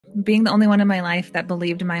being the only one in my life that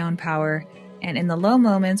believed in my own power, and in the low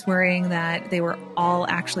moments worrying that they were all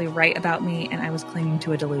actually right about me and I was clinging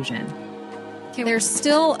to a delusion. Okay, there's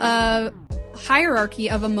still a hierarchy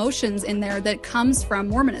of emotions in there that comes from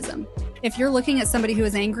Mormonism. If you're looking at somebody who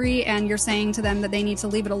is angry and you're saying to them that they need to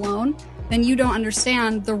leave it alone, then you don't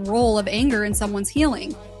understand the role of anger in someone's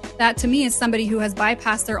healing. That to me is somebody who has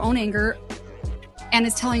bypassed their own anger and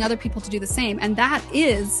is telling other people to do the same. And that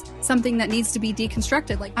is something that needs to be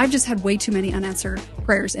deconstructed. Like, I've just had way too many unanswered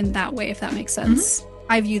prayers in that way, if that makes sense.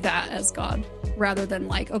 I view that as God rather than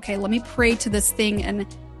like, okay, let me pray to this thing and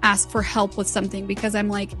ask for help with something, because I'm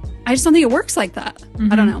like, I just don't think it works like that.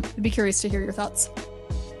 I don't know. I'd be curious to hear your thoughts.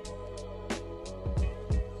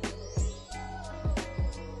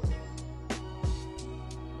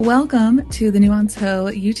 Welcome to the Nuance Ho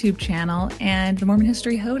YouTube channel and the Mormon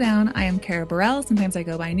History Hoedown. I am Kara Burrell. Sometimes I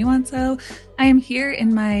go by Nuance Ho. I am here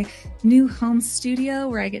in my new home studio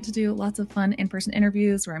where I get to do lots of fun in-person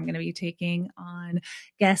interviews where I'm going to be taking on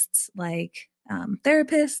guests like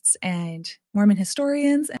therapists and Mormon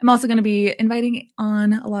historians. I'm also going to be inviting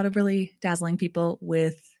on a lot of really dazzling people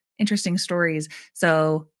with interesting stories.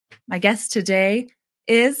 So my guest today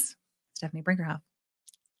is Stephanie Brinkerhoff.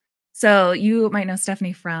 So you might know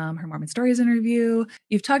Stephanie from her Mormon Stories interview.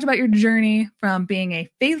 You've talked about your journey from being a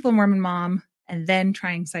faithful Mormon mom and then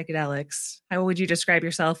trying psychedelics. How would you describe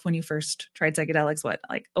yourself when you first tried psychedelics? What,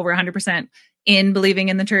 like over 100% in believing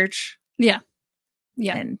in the church? Yeah.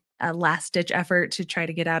 And a last-ditch effort to try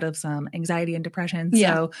to get out of some anxiety and depression.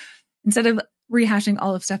 Yeah. So instead of rehashing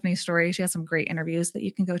all of Stephanie's story, she has some great interviews that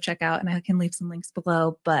you can go check out, and I can leave some links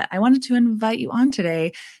below. But I wanted to invite you on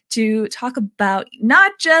today to talk about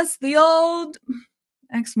not just the old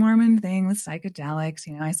ex-Mormon thing with psychedelics.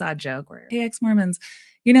 You know, I saw a joke where, hey, ex-Mormons,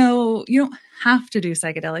 you know, you don't have to do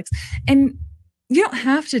psychedelics, and you don't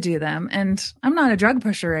have to do them. And I'm not a drug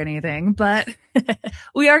pusher or anything, but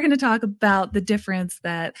we are going to talk about the difference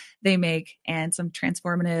that they make and some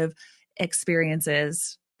transformative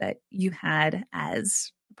experiences that you had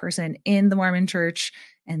as a person in the Mormon Church,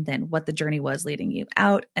 and then what the journey was leading you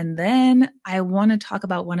out. And then I want to talk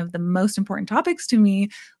about one of the most important topics to me,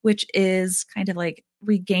 which is kind of like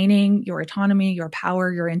regaining your autonomy, your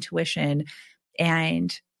power, your intuition,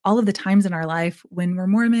 and all of the times in our life when we're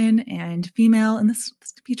Mormon and female, and this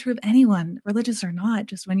could be true of anyone, religious or not,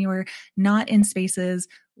 just when you're not in spaces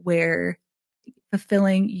where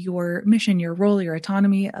fulfilling your mission, your role, your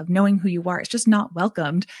autonomy of knowing who you are, it's just not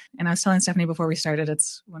welcomed. And I was telling Stephanie before we started,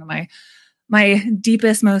 it's one of my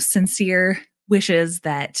deepest, most sincere wishes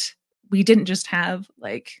that we didn't just have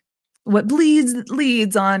like what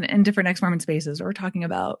leads on in different ex-Mormon spaces, or we're talking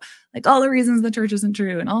about like all the reasons the church isn't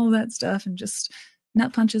true and all of that stuff, and just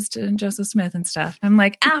nut punches to Joseph Smith and stuff. I'm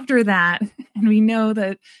like, after that, and we know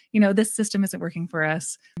that, you know, this system isn't working for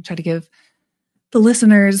us, I try to give the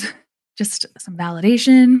listeners just some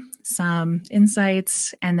validation, some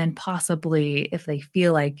insights, and then possibly, if they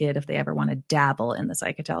feel like it, if they ever want to dabble in the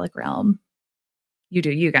psychedelic realm, you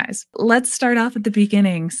do, you guys. Let's start off at the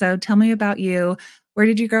beginning. So tell me about you. Where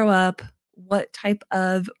did you grow up? What type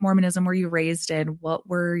of Mormonism were you raised in? What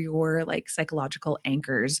were your like psychological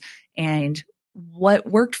anchors? And what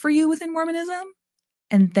worked for you within Mormonism?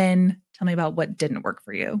 And then tell me about what didn't work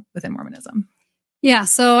for you within Mormonism. Yeah,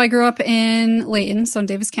 so I grew up in Layton, so in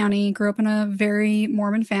Davis County. Grew up in a very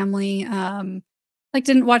Mormon family. Like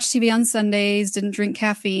didn't watch TV on Sundays, didn't drink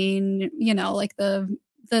caffeine, you know, like the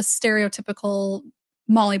stereotypical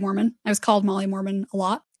Molly Mormon. I was called Molly Mormon a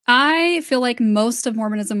lot. I feel like most of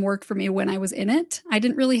Mormonism worked for me when I was in it. I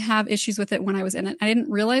didn't really have issues with it when I was in it. I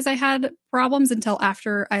didn't realize I had problems until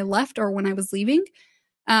after I left or when I was leaving.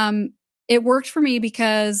 It worked for me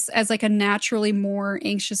because as like a naturally more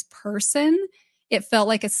anxious person, it felt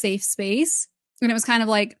like a safe space. And it was kind of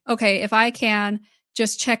like, okay, if I can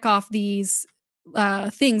just check off these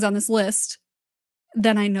things on this list,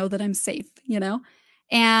 then I know that I'm safe, you know?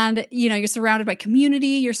 And, you know, you're surrounded by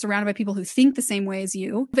community. You're surrounded by people who think the same way as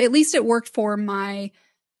you. But at least it worked for my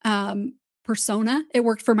persona. It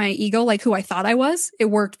worked for my ego, like who I thought I was. It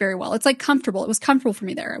worked very well. It's like comfortable. It was comfortable for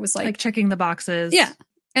me there. It was like checking the boxes. Yeah.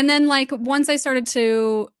 And then like once I started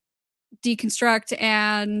to deconstruct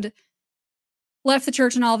and left the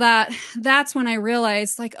church and all that, that's when I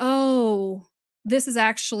realized like, oh, this is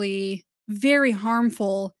actually very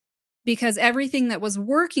harmful, because everything that was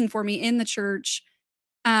working for me in the church,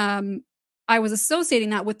 I was associating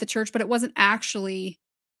that with the church, but it wasn't actually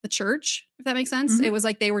the church, if that makes sense. It was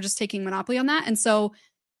like they were just taking monopoly on that. And so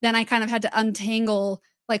then I kind of had to untangle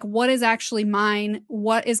like what is actually mine,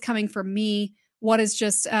 what is coming from me, what is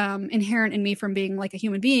just inherent in me from being like a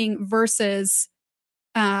human being versus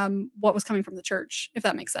what was coming from the church, if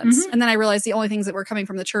that makes sense. And then I realized the only things that were coming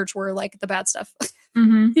from the church were like the bad stuff,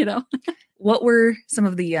 you know? What were some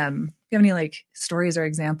of the, do you have any like stories or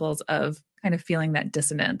examples of kind of feeling that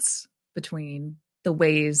dissonance between the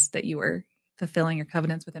ways that you were fulfilling your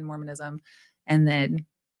covenants within Mormonism and then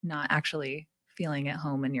not actually feeling at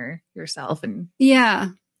home in yourself? And yeah,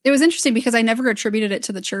 it was interesting because I never attributed it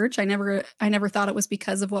to the church. I never thought it was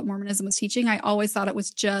because of what Mormonism was teaching. I always thought it was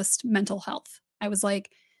just mental health. I was like,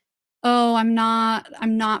 oh, I'm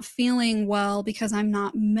not feeling well because I'm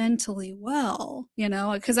not mentally well, you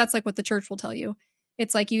know, because that's like what the church will tell you.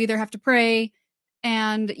 It's like you either have to pray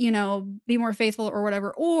and, you know, be more faithful or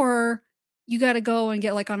whatever, or you got to go and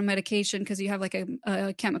get like on a medication because you have like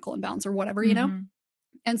a chemical imbalance or whatever, you know?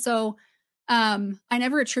 And so I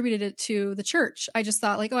never attributed it to the church. I just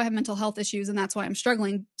thought like, oh, I have mental health issues and that's why I'm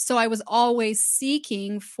struggling. So I was always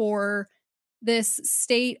seeking for this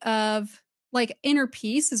state of like inner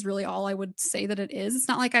peace is really all I would say that it is. It's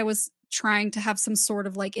not like I was trying to have some sort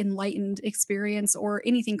of like enlightened experience or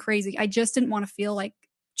anything crazy. I just didn't want to feel like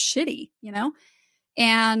shitty, you know?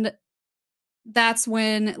 And that's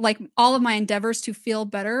when like all of my endeavors to feel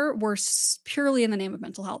better were purely in the name of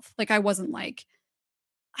mental health. Like I wasn't like,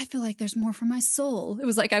 I feel like there's more for my soul. It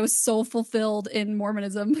was like I was so fulfilled in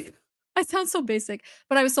Mormonism. I sound so basic,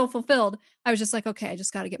 but I was so fulfilled. I was just like, okay, I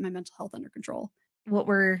just got to get my mental health under control. What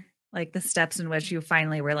were like the steps in which you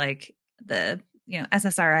finally were like the, you know,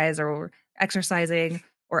 SSRIs or exercising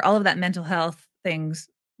or all of that mental health things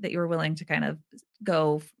that you were willing to kind of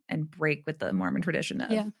go and break with the Mormon tradition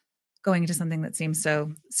of going into something that seems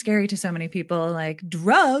so scary to so many people, like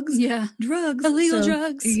drugs. Yeah. Drugs. Illegal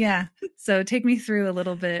drugs. Yeah. So take me through a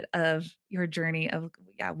little bit of your journey of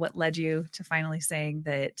what led you to finally saying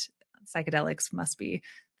that psychedelics must be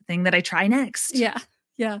the thing that I try next. Yeah.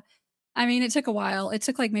 Yeah. I mean, it took a while. It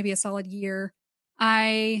took like maybe a solid year.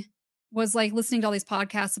 I was like listening to all these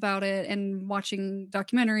podcasts about it and watching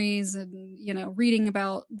documentaries and, you know, reading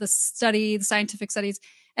about the scientific studies.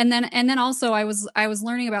 And then also I was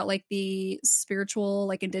learning about like the spiritual,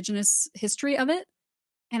 like indigenous history of it.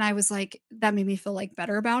 And I was like, that made me feel like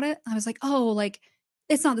better about it. I was like, oh, like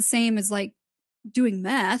it's not the same as like doing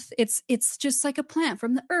meth. It's just like a plant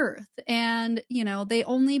from the earth. And, you know, they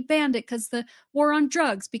only banned it because the war on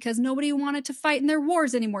drugs, because nobody wanted to fight in their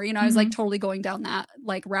wars anymore. You know, I was like totally going down that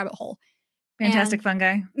like rabbit hole. Fantastic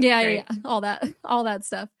fungi. Yeah. All that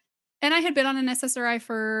stuff. And I had been on an SSRI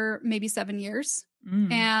for maybe 7 years.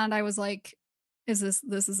 And I was like, this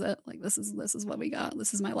is it? Like, this is what we got.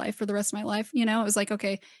 This is my life for the rest of my life. You know, it was like,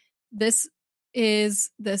 okay, this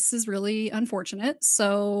is really unfortunate.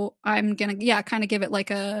 So I'm going to, kind of give it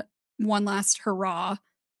like a one last hurrah.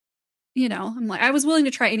 You know, I'm like, I was willing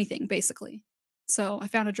to try anything basically. So I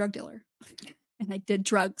found a drug dealer and I did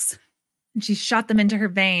drugs. And she shot them into her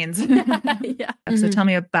veins. Yeah. So tell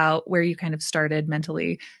me about where you kind of started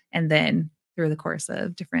mentally and then through the course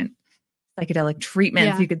of different psychedelic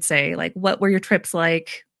treatments, you could say, like, what were your trips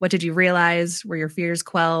like? What did you realize? Were your fears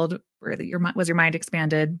quelled? Was your mind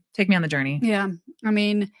expanded? Take me on the journey. Yeah. I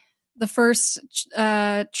mean, the first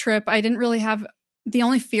trip, I didn't really have, the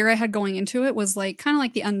only fear I had going into it was like kind of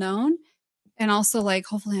like the unknown. And also like,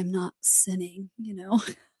 hopefully I'm not sinning, you know,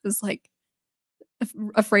 it's like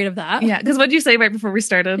afraid of that. Yeah. Because what did you say right before we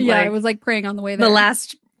started? Yeah. Like, I was like praying on the way there. The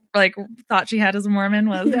last like thought she had as a Mormon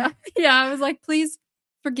was. Yeah. I was like, please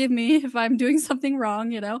forgive me if I'm doing something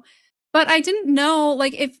wrong, you know? But I didn't know,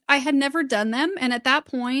 like, if I had never done them. And at that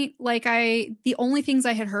point, like, the only things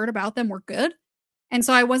I had heard about them were good. And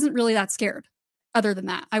so I wasn't really that scared other than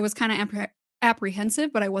that. I was kind of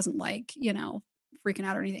apprehensive, but I wasn't like, you know, freaking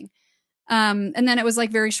out or anything. And then it was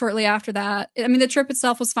like very shortly after that. I mean, the trip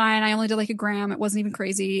itself was fine. I only did like a gram. It wasn't even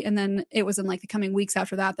crazy. And then it was in like the coming weeks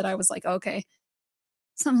after that I was like, okay,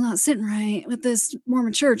 something's not sitting right with this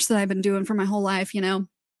Mormon church that I've been doing for my whole life, you know?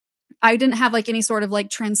 I didn't have like any sort of like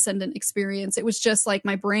transcendent experience. It was just like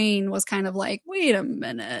my brain was kind of like, wait a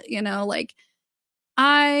minute, you know, like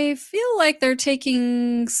I feel like they're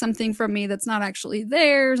taking something from me that's not actually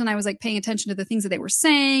theirs. And I was like paying attention to the things that they were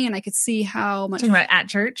saying, and I could see how much. Talking about at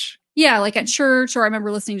church? Yeah, like at church, or I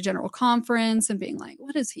remember listening to General Conference and being like,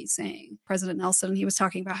 what is he saying? President Nelson, he was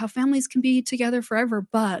talking about how families can be together forever,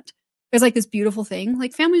 but it was like this beautiful thing,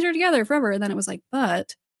 like families are together forever. And then it was like,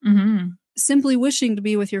 but simply wishing to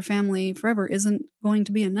be with your family forever isn't going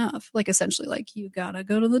to be enough. Like essentially, like you gotta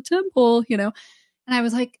go to the temple, you know? And I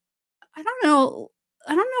was like, I don't know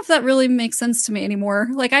if that really makes sense to me anymore.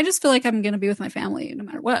 Like, I just feel like I'm going to be with my family no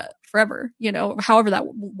matter what forever, you know, however that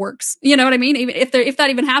works. You know what I mean? Even if that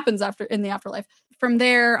even happens after in the afterlife. From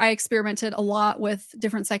there, I experimented a lot with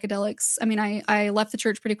different psychedelics. I mean, I left the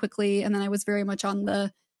church pretty quickly, and then I was very much on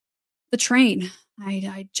the train.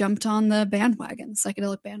 I jumped on the bandwagon,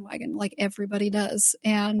 psychedelic bandwagon, like everybody does.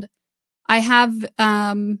 And I have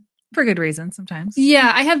for good reason sometimes.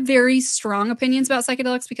 Yeah, I have very strong opinions about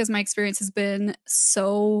psychedelics because my experience has been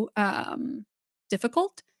so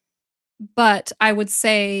difficult. But I would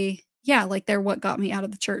say, yeah, like they're what got me out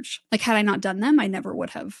of the church. Like had I not done them, I never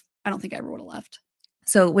would have. I don't think I ever would have left.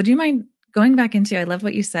 So would you mind going back into, I love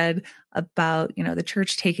what you said about, you know, the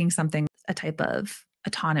church taking something, a type of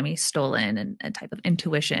autonomy stolen and a type of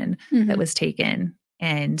intuition that was taken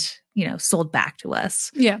and, you know, sold back to us.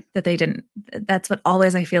 Yeah. That they didn't, that's what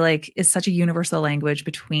always I feel like is such a universal language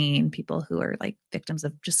between people who are like victims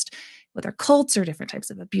of just whether cults or different types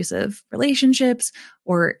of abusive relationships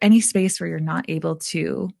or any space where you're not able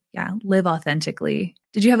to, live authentically.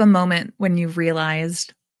 Did you have a moment when you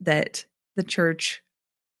realized that the church,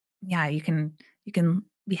 you can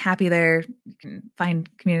be happy there, you can find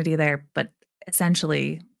community there, but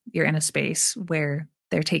essentially you're in a space where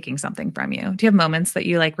they're taking something from you? Do you have moments that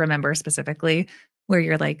you like remember specifically where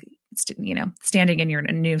you're like, standing in your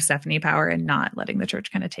new Stephanie power and not letting the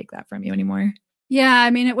church kind of take that from you anymore? Yeah,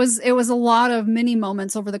 I mean, it was a lot of mini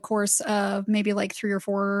moments over the course of maybe like 3 or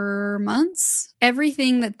 4 months.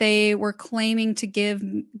 Everything that they were claiming to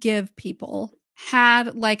give people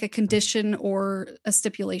had like a condition or a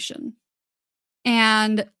stipulation.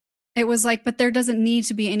 And it was like, but there doesn't need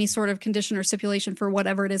to be any sort of condition or stipulation for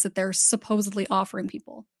whatever it is that they're supposedly offering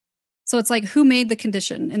people. So it's like, who made the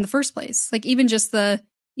condition in the first place? Like even just the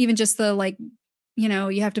like, you know,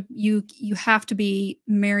 you have to be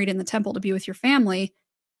married in the temple to be with your family.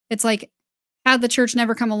 It's like, had the church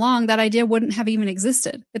never come along, that idea wouldn't have even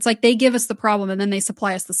existed. It's like they give us the problem and then they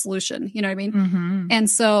supply us the solution. You know what I mean? Mm-hmm. And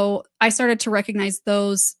so I started to recognize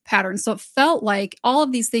those patterns. So it felt like all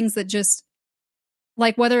of these things that just,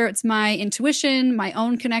 like whether it's my intuition, my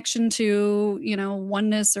own connection to, you know,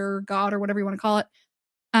 oneness or God or whatever you want to call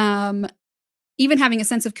it, even having a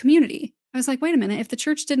sense of community. I was like, wait a minute, if the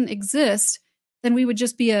church didn't exist, then we would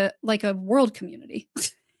just be a world community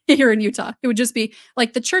here in Utah. It would just be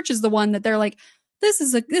like the church is the one that they're like, this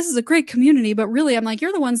is a great community, but really I'm like,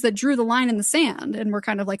 you're the ones that drew the line in the sand, and we're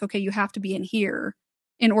kind of like, okay, you have to be in here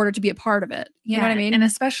in order to be a part of it. You know what I mean? And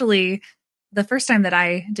especially the first time that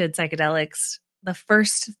I did psychedelics, the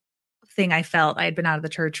first thing I felt, I had been out of the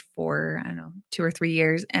church for, I don't know, 2 or 3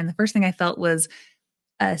 years. And the first thing I felt was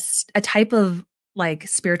a type of like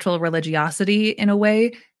spiritual religiosity in a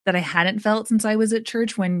way that I hadn't felt since I was at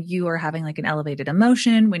church, when you are having like an elevated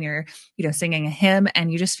emotion, when you're, you know, singing a hymn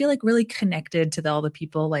and you just feel like really connected to all the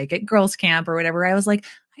people like at girls camp or whatever. I was like,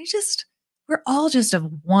 we're all just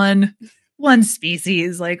of one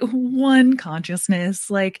species, like one consciousness.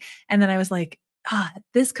 Like, and then I was like,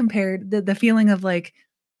 this compared the feeling of like,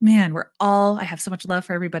 man, I have so much love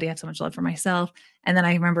for everybody. I have so much love for myself. And then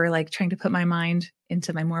I remember like trying to put my mind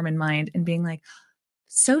into my Mormon mind and being like,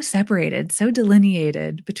 so separated, so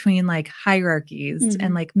delineated between like hierarchies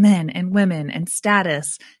and like men and women and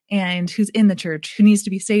status and who's in the church, who needs to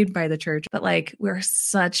be saved by the church. But like, we're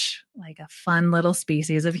such like a fun little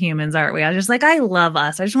species of humans, aren't we? I was just like, I love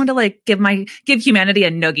us. I just wanted to like give humanity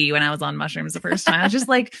a noogie when I was on mushrooms the first time. I was just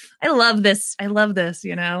like, I love this,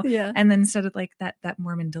 you know? Yeah. And then instead of like that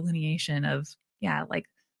Mormon delineation of, like,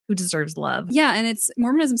 who deserves love. Yeah. And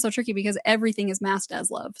Mormonism is so tricky because everything is masked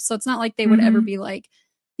as love. So it's not like they would ever be like,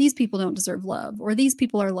 these people don't deserve love, or these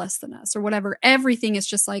people are less than us, or whatever. Everything is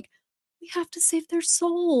just like, we have to save their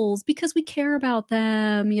souls because we care about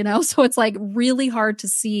them, you know? So it's like really hard to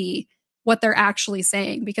see what they're actually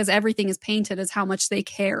saying because everything is painted as how much they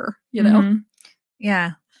care, you know?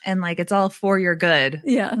 Yeah. And like, it's all for your good.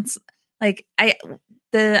 Yeah. It's like, I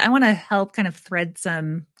want to help kind of thread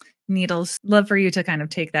some needles. Love for you to kind of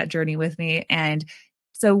take that journey with me. And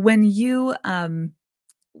so when you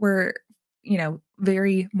were, you know,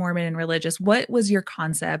 very Mormon and religious, what was your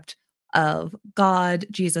concept of God,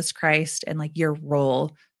 Jesus Christ, and like your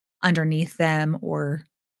role underneath them or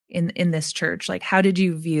in this church? Like, how did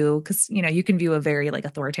you view, because, you know, you can view a very like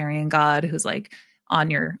authoritarian God who's like on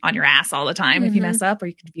your ass all the time if you mess up, or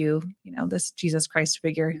you could view, you know, this Jesus Christ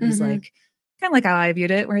figure who's like kind of like how I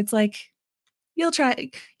viewed it, where it's like, you'll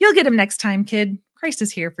get him next time, kid. Christ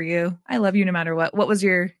is here for you. I love you no matter what. What was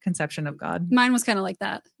your conception of God? Mine was kind of like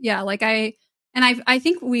that. Yeah. Like I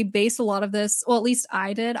think we based a lot of this, well, at least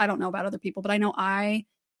I did. I don't know about other people, but I know I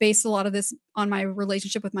based a lot of this on my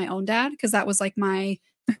relationship with my own dad, because that was like my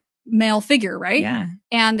male figure, right? Yeah.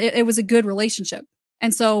 And it was a good relationship.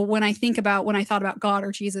 And so when I thought about God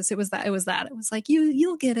or Jesus, it was that. It was like,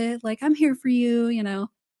 you'll get it. Like, I'm here for you,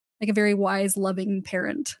 like a very wise, loving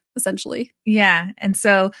parent, essentially. Yeah. And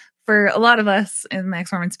so for a lot of us in the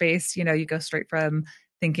Ex-Mormon space, you go straight from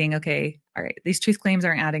thinking, okay, all right, these truth claims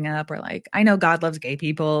aren't adding up, or like, I know God loves gay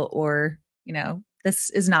people, or,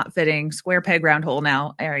 this is not fitting, square peg, round hole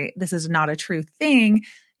now. All right, this is not a true thing.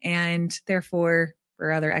 And therefore,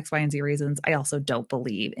 for other X, Y, and Z reasons, I also don't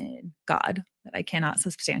believe in God, that I cannot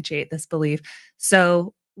substantiate this belief.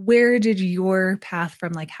 So where did your path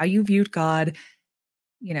from like how you viewed God,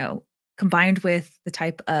 combined with the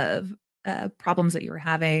type of problems that you were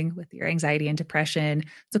having with your anxiety and depression.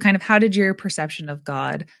 So kind of how did your perception of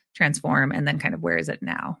God transform, and then kind of where is it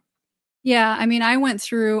now? Yeah, I mean, I went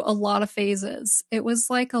through a lot of phases. It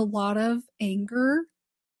was like a lot of anger,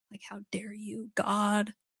 like, how dare you,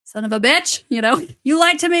 God, son of a bitch, you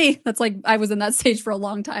lied to me. That's like, I was in that stage for a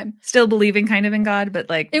long time. Still believing kind of in God,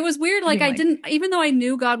 but like, it was weird. Like, I didn't, even though I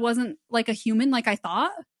knew God wasn't like a human, like I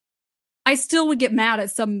thought, I still would get mad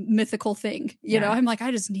at some mythical thing. I'm like,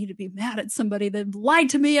 I just need to be mad at somebody that lied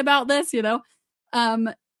to me about this,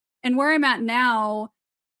 and where I'm at now,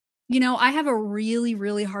 I have a really,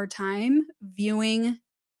 really hard time viewing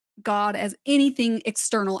God as anything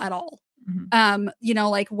external at all.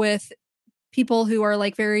 Like with people who are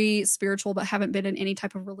like very spiritual but haven't been in any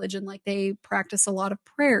type of religion, like they practice a lot of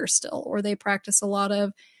prayer still, or they practice a lot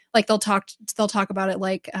of, like, they'll talk about it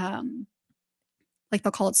like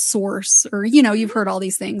they'll call it source, or you've heard all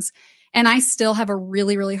these things. And I still have a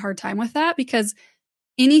really, really hard time with that, because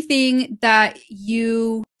anything that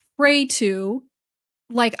you pray to,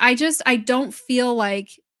 like, I don't feel like,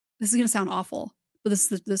 this is going to sound awful, but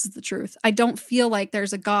this is the truth. I don't feel like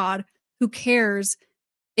there's a God who cares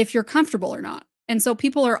if you're comfortable or not. And so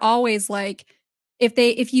people are always like,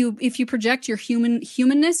 if you project your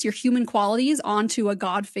humanness, your human qualities onto a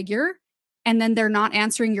God figure, and then they're not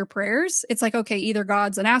answering your prayers, it's like, okay, either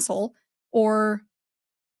God's an asshole or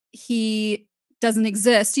he doesn't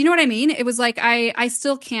exist. You know what I mean? It was like, I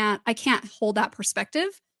still can't hold that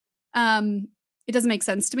perspective. It doesn't make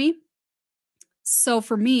sense to me. So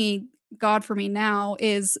for me, God for me now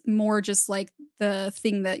is more just like the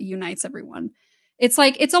thing that unites everyone. It's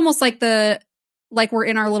like, it's almost like we're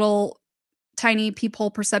in our little tiny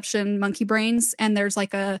peephole perception monkey brains, and there's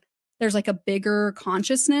like a bigger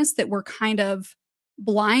consciousness that we're kind of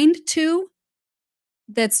blind to,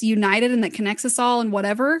 that's united and that connects us all, and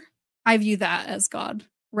whatever. I view that as God,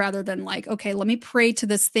 rather than like, okay, let me pray to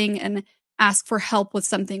this thing and ask for help with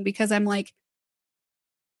something, because I'm like,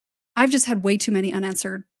 I've just had way too many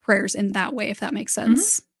unanswered prayers in that way, if that makes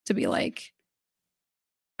sense, to be like,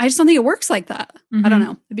 I just don't think it works like that. I don't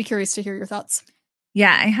know. I'd be curious to hear your thoughts.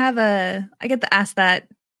 Yeah, I get to ask that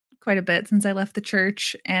quite a bit since I left the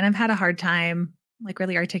church, and I've had a hard time like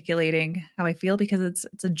really articulating how I feel, because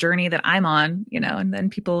it's a journey that I'm on, and then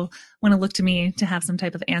people want to look to me to have some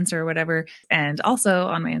type of answer or whatever. And also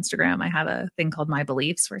on my Instagram, I have a thing called My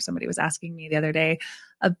Beliefs, where somebody was asking me the other day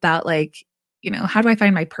about like, how do I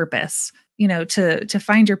find my purpose? To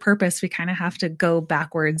find your purpose, we kind of have to go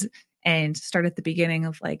backwards and start at the beginning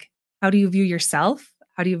of like, how do you view yourself?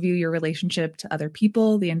 How do you view your relationship to other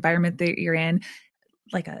people, the environment that you're in?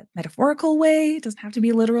 Like a metaphorical way. It doesn't have to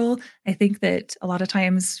be literal. I think that a lot of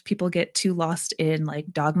times people get too lost in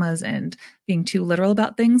like dogmas and being too literal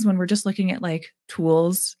about things, when we're just looking at like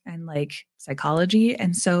tools and like psychology.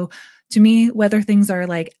 And so to me, whether things are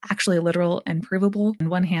like actually literal and provable, on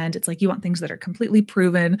one hand, it's like you want things that are completely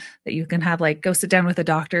proven, that you can have like go sit down with a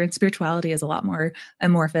doctor, and spirituality is a lot more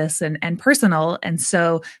amorphous and personal. And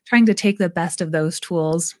so trying to take the best of those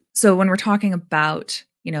tools. So when we're talking about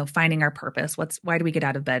finding our purpose, why do we get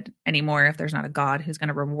out of bed anymore if there's not a God who's going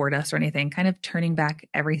to reward us or anything? Kind of turning back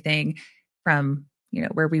everything from,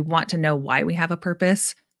 where we want to know why we have a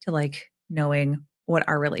purpose, to like knowing what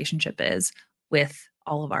our relationship is with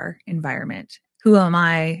all of our environment. Who am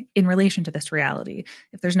I in relation to this reality?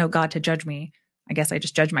 If there's no God to judge me, I guess I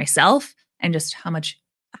just judge myself, and just how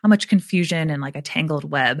much confusion and like a tangled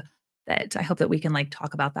web, that I hope that we can like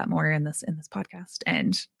talk about that more in this podcast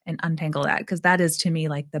and untangle that, because that is to me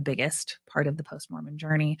like the biggest part of the post-Mormon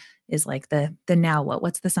journey, is like the now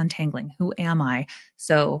what's this untangling? Who am I?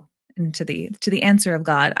 So, and to the answer of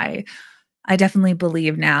God, I definitely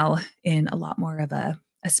believe now in a lot more of a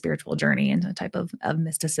spiritual journey, and a type of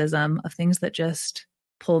mysticism, of things that just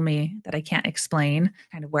pull me, that I can't explain.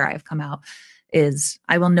 Kind of where I've come out is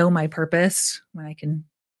I will know my purpose when I can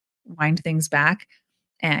wind things back,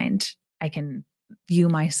 and I can view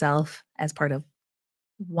myself as part of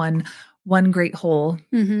one great whole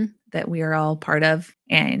that we are all part of,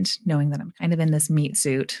 and knowing that I'm kind of in this meat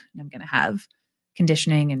suit, and I'm going to have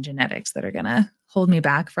conditioning and genetics that are going to hold me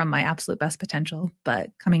back from my absolute best potential.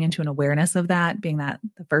 But coming into an awareness of that, being that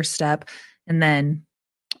the first step, and then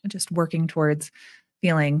just working towards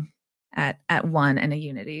feeling at one and a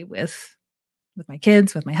unity with my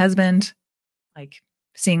kids, with my husband, like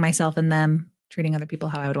seeing myself in them, treating other people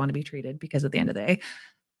how I would want to be treated. Because at the end of the day,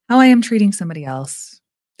 how I am treating somebody else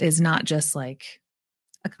is not just like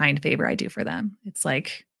a kind favor I do for them. It's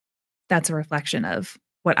like that's a reflection of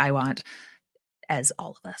what I want as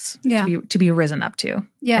all of us to be risen up to.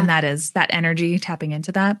 Yeah. And that is that energy, tapping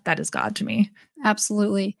into that is God to me.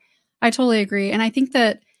 Absolutely. I totally agree. And I think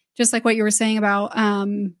that just like what you were saying about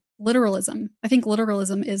literalism, I think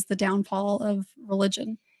literalism is the downfall of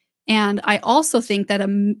religion. And I also think that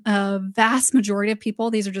a vast majority of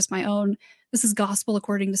people, these are just my own, this is gospel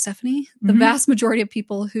according to Stephanie, the vast majority of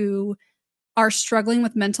people who are struggling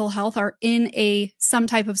with mental health are in some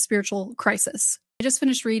type of spiritual crisis. I just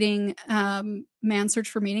finished reading Man's Search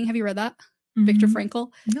for Meaning. Have you read that? Viktor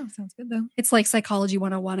Frankl. No, sounds good though. It's like Psychology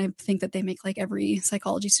 101. I think that they make like every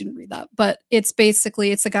psychology student read that. But it's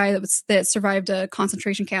basically, it's a guy that survived a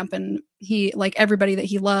concentration camp, and he, like everybody that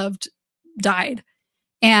he loved, died.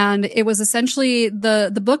 And it was essentially,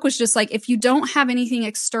 the book was just like, if you don't have anything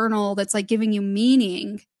external that's like giving you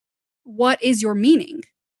meaning, what is your meaning?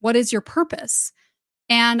 What is your purpose?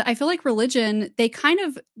 And I feel like religion, they kind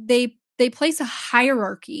of, they place a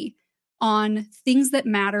hierarchy on things that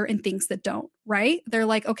matter and things that don't, right? They're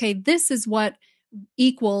like, okay, this is what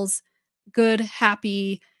equals good,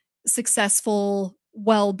 happy, successful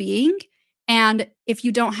well-being. And if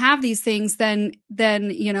you don't have these things, then,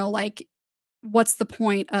 you know, like, what's the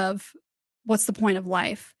point of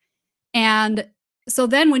life? And so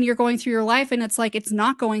then when you're going through your life and it's like, it's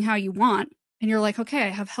not going how you want, and you're like, okay, I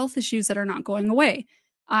have health issues that are not going away.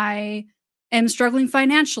 I am struggling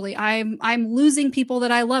financially. I'm losing people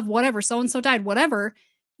that I love, whatever, so-and-so died, whatever.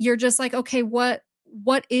 You're just like, okay, what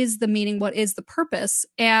is the meaning? What is the purpose?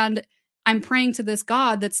 And I'm praying to this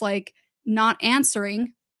God that's like not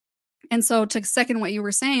answering. And so to second what you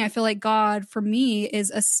were saying, I feel like God for me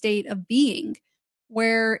is a state of being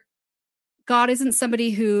where God isn't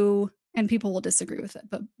somebody who, and people will disagree with it,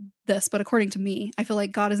 but according to me, I feel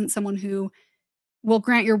like God isn't someone who will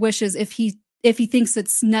grant your wishes if he thinks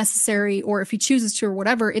it's necessary or if he chooses to or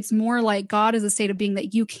whatever. It's more like God is a state of being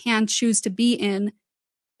that you can choose to be in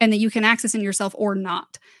and that you can access in yourself or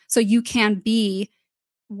not. So you can be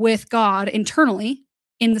with God internally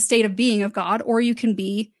in the state of being of God, or you can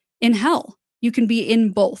be in hell. You can be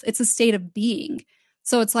in both. It's a state of being.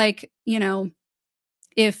 So it's like, you know,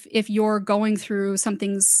 if you're going through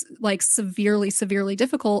something's like severely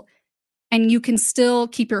difficult, and you can still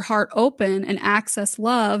keep your heart open and access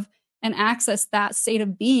love and access that state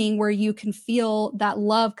of being where you can feel that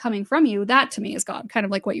love coming from you, that to me is God, kind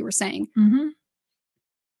of like what you were saying. Mm-hmm.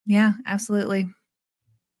 Yeah, absolutely.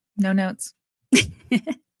 No notes.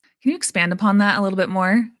 Can you expand upon that a little bit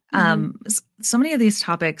more? So many of these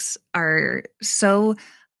topics are so,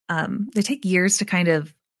 they take years to kind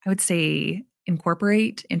of, I would say,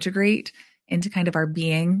 integrate into kind of our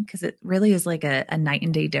being, because it really is like a night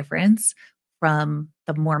and day difference from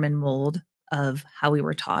the Mormon mold of how we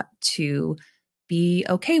were taught to be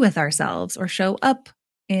okay with ourselves or show up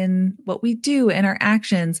in what we do in our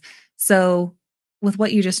actions. So with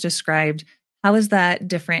what you just described, how is that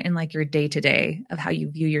different in like your day to day of how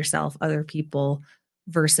you view yourself, other people,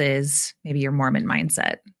 versus maybe your Mormon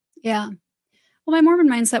mindset? Yeah. Well, my Mormon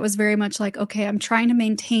mindset was very much like, okay, I'm trying to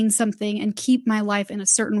maintain something and keep my life in a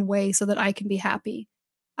certain way so that I can be happy.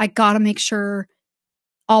 I got to make sure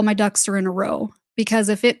all my ducks are in a row, because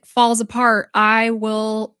if it falls apart, I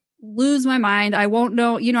will lose my mind. I won't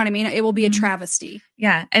know, you know what I mean? It will be a travesty.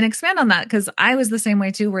 Yeah. And expand on that, because I was the same way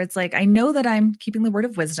too, where it's like, I know that I'm keeping the word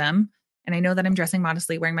of wisdom and I know that I'm dressing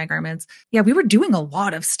modestly, wearing my garments. Yeah, we were doing a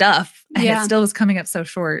lot of stuff and it still was coming up so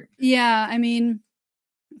short. Yeah. I mean,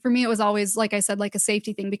 for me, it was always, like I said, like a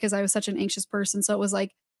safety thing, because I was such an anxious person. So it was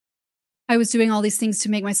like, I was doing all these things to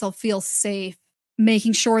make myself feel safe,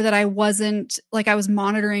 making sure that I wasn't like, I was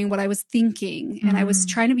monitoring what I was thinking, and I was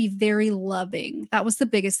trying to be very loving. That was the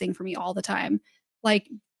biggest thing for me all the time. Like,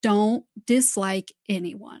 don't dislike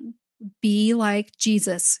anyone. Be like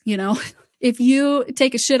Jesus, you know? If you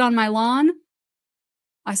take a shit on my lawn,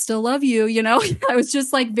 I still love you, you know? I was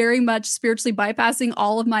just like very much spiritually bypassing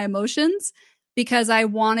all of my emotions because I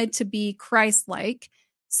wanted to be Christ-like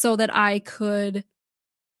so that I could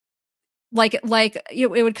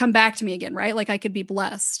it would come back to me again, right? Like I could be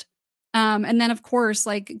blessed. And then of course,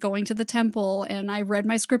 like going to the temple, and I read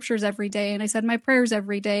my scriptures every day, and I said my prayers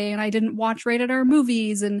every day, and I didn't watch rated R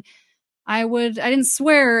movies, and I didn't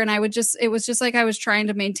swear, and it was just like I was trying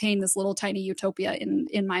to maintain this little tiny utopia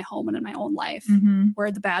in my home and in my own life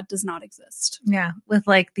where the bad does not exist. Yeah. With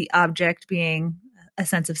like the object being a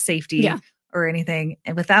sense of safety. Yeah. Or anything,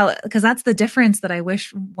 and without, because that's the difference that I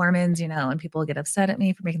wish Mormons, and people get upset at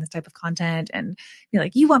me for making this type of content and be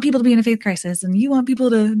like, you want people to be in a faith crisis and you want people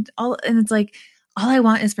to and it's like, all I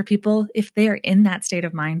want is for people, if they are in that state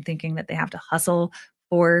of mind, thinking that they have to hustle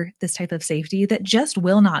for this type of safety that just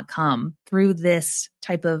will not come through this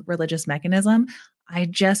type of religious mechanism. I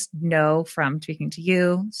just know from speaking to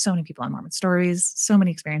you, so many people on Mormon Stories, so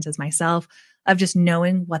many experiences myself of just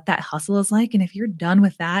knowing what that hustle is like. And if you're done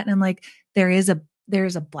with that, and I'm like, there is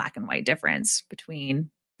a black and white difference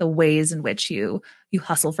between the ways in which you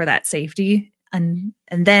hustle for that safety. And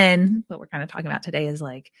then what we're kind of talking about today is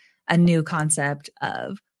like a new concept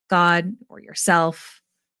of God or yourself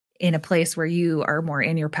in a place where you are more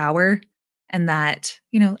in your power, and that,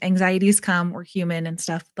 anxieties come, we're human and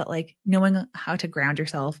stuff, but like knowing how to ground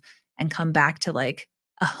yourself and come back to like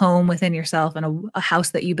a home within yourself and a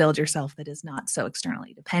house that you build yourself that is not so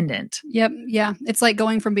externally dependent. Yep. Yeah. It's like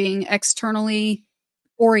going from being externally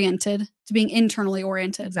oriented to being internally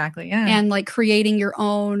oriented. Exactly. Yeah. And like creating your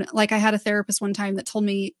own, like I had a therapist one time that told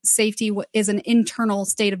me safety is an internal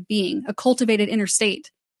state of being, a cultivated inner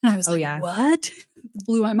state. And I was what? It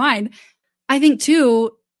blew my mind. I think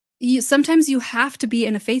too, sometimes you have to be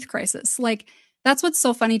in a faith crisis. Like, that's what's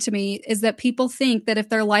so funny to me is that people think that if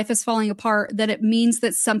their life is falling apart, that it means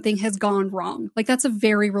that something has gone wrong. Like, that's a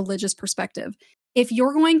very religious perspective. If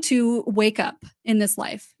you're going to wake up in this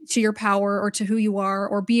life to your power or to who you are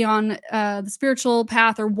or be on the spiritual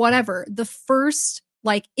path or whatever, the first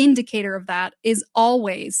like indicator of that is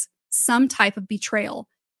always some type of betrayal.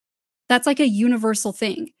 That's like a universal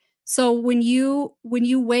thing. So when you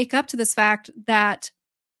wake up to this fact that,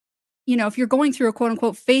 if you're going through a quote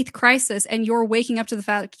unquote faith crisis and you're waking up to the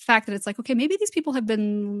fact that it's like, okay, maybe these people have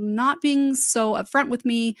been not being so upfront with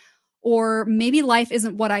me, or maybe life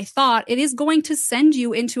isn't what I thought, it is going to send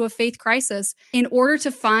you into a faith crisis in order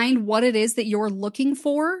to find what it is that you're looking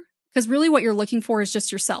for. Because really what you're looking for is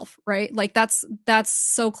just yourself, right? Like that's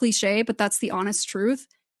so cliche, but that's the honest truth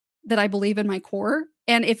that I believe in my core.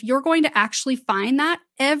 And if you're going to actually find that,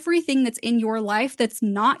 everything that's in your life that's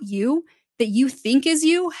not you, that you think is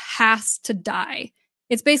you, has to die.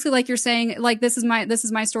 It's basically like you're saying, like, this is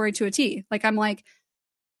my story to a T. Like,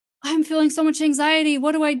 I'm feeling so much anxiety.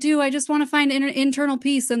 What do? I just want to find internal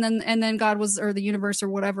peace. And then God was, or the universe or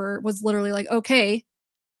whatever, was literally like, okay,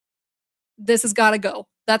 this has got to go.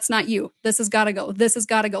 That's not you. This has got to go. This has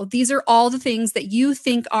got to go. These are all the things that you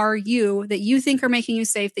think are you, that you think are making you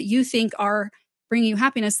safe, that you think are bringing you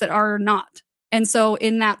happiness, that are not. And so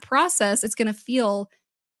in that process, it's going to feel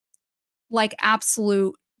like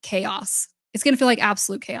absolute chaos. It's going to feel like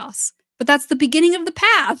absolute chaos. But that's the beginning of the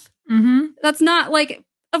path. Mm-hmm. That's not like,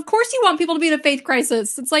 of course you want people to be in a faith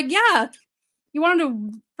crisis. It's like, yeah, you want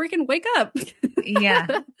them to freaking wake up.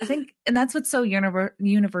 Yeah. I think, and that's what's so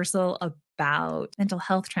universal about mental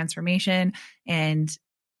health transformation and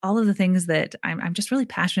all of the things that I'm just really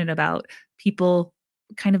passionate about. People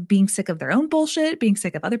kind of being sick of their own bullshit, being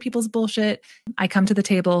sick of other people's bullshit. I come to the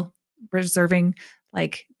table reserving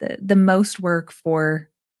like the most work for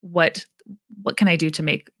what can I do to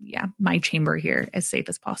make my chamber here as safe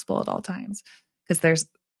as possible at all times. Because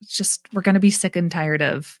we're going to be sick and tired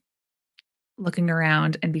of looking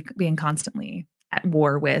around and being constantly at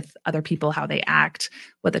war with other people, how they act,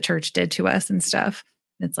 what the church did to us and stuff.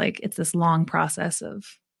 And it's like, it's this long process of,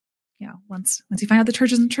 once you find out the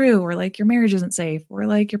church isn't true, or like your marriage isn't safe, or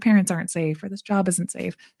like your parents aren't safe, or this job isn't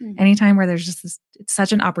safe, anytime where there's just it's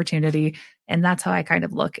such an opportunity. And that's how I kind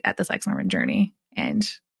of look at this Ex-Mormon journey.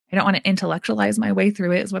 And I don't want to intellectualize my way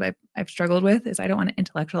through it, is what I've struggled with, is I don't want to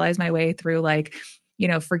intellectualize my way through like,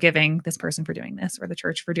 forgiving this person for doing this or the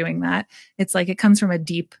church for doing that. It's like, it comes from a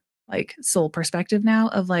deep like soul perspective now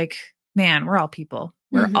of like, man, we're all people.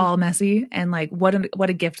 We're all messy. And like, what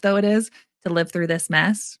a gift though it is to live through this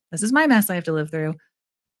mess. This is my mess I have to live through.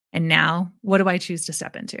 And now what do I choose to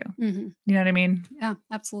step into? You know what I mean? Yeah,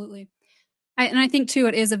 absolutely. I think too,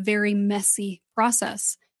 it is a very messy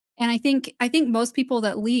process. And I think most people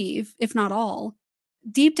that leave, if not all,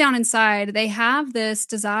 deep down inside, they have this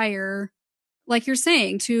desire, like you're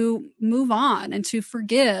saying, to move on and to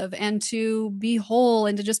forgive and to be whole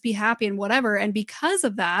and to just be happy and whatever. And because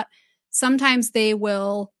of that, sometimes they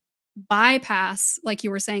will bypass, like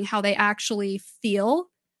you were saying, how they actually feel,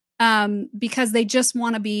 because they just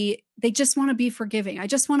want to be forgiving. I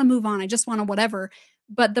just want to move on. I just want to whatever.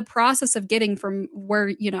 But the process of getting from where,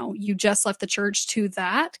 you just left the church to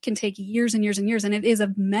that can take years and years and years. And it is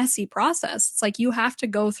a messy process. It's like you have to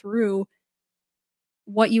go through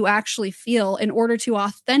what you actually feel in order to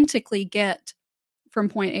authentically get from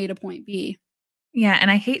point A to point B. Yeah.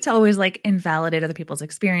 And I hate to always like invalidate other people's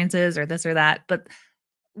experiences or this or that, but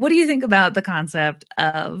what do you think about the concept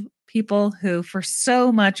of people who, for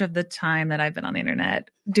so much of the time that I've been on the internet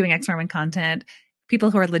doing ex-Mormon content,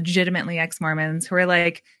 people who are legitimately ex-Mormons who are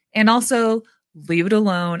like, and also leave it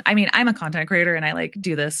alone. I mean, I'm a content creator and I like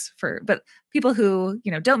do this but people who,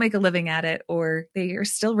 don't make a living at it, or they are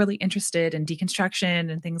still really interested in deconstruction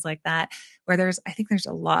and things like that, where I think there's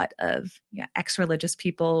a lot of ex-religious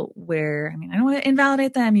people where, I mean, I don't want to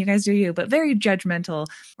invalidate them. You guys do you, but very judgmental,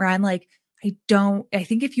 where I'm like, I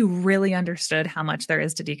think if you really understood how much there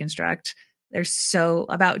is to deconstruct, there's so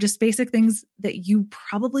about just basic things that you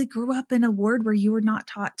probably grew up in a ward where you were not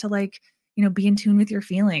taught to be in tune with your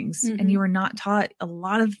feelings, and you were not taught a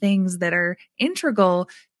lot of things that are integral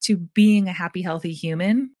to being a happy, healthy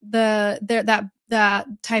human. That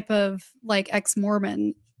type of like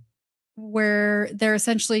ex-Mormon where they're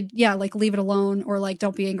essentially, like leave it alone, or like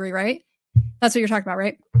don't be angry, right? That's what you're talking about,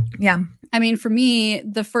 right? Yeah. I mean, for me,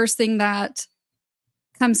 the first thing that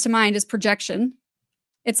comes to mind is projection.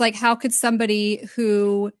 It's like, how could somebody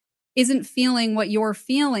who isn't feeling what you're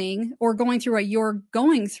feeling or going through what you're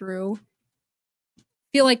going through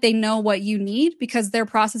feel like they know what you need, because their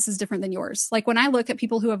process is different than yours? Like when I look at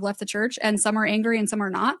people who have left the church and some are angry and some are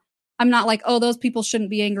not, I'm not like, oh, those people shouldn't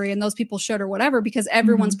be angry and those people should, or whatever, because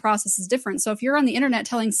everyone's process is different. So if you're on the internet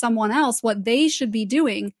telling someone else what they should be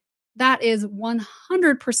doing, that is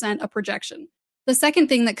 100% a projection. The second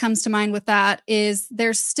thing that comes to mind with that is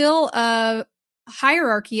there's still a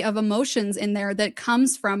hierarchy of emotions in there that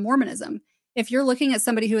comes from Mormonism. If you're looking at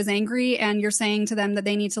somebody who is angry and you're saying to them that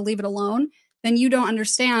they need to leave it alone, then you don't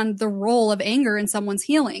understand the role of anger in someone's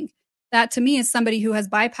healing. That to me is somebody who has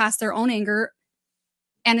bypassed their own anger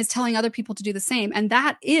and is telling other people to do the same. And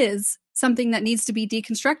that is something that needs to be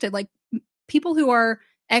deconstructed. Like people who are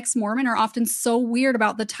ex-Mormon are often so weird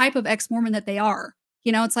about the type of ex-Mormon that they are.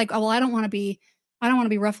 It's like, oh, well, I don't want to be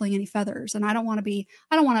ruffling any feathers, and I don't want to be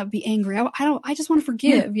angry. I just want to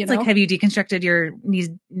forgive, It's like, have you deconstructed your needs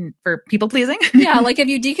for people pleasing? Yeah. Like, have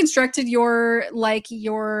you deconstructed your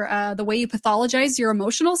the way you pathologize your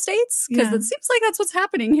emotional states? Because it seems like that's what's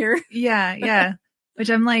happening here. Yeah. Yeah. Which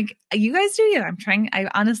I'm like, you guys do. Yeah. I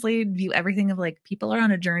honestly view everything of like, people are on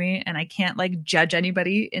a journey, and I can't like judge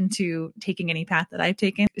anybody into taking any path that I've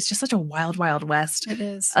taken. It's just such a wild, wild west. It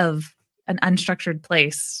is. Of an unstructured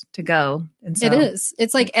place to go. And so it is.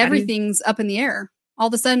 It's like everything's up in the air. All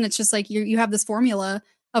of a sudden, it's just like you have this formula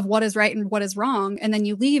of what is right and what is wrong. And then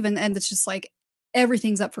you leave and it's just like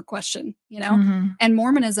everything's up for question, And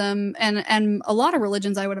Mormonism and a lot of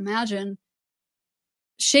religions, I would imagine,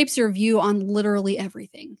 shapes your view on literally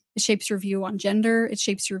everything. It shapes your view on gender. It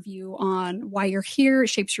shapes your view on why you're here. It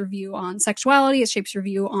shapes your view on sexuality. It shapes your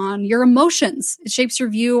view on your emotions. It shapes your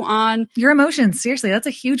view on your emotions. Seriously, that's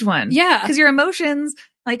a huge one. Yeah. Because your emotions,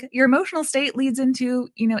 like your emotional state leads into,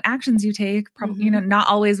 actions you take, probably, not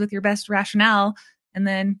always with your best rationale. And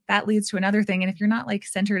then that leads to another thing. And if you're not like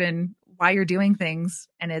centered in why you're doing things,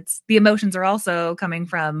 and it's the emotions are also coming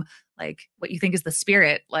from like what you think is the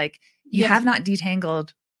spirit, like you have not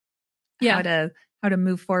detangled how to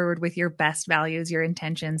move forward with your best values, your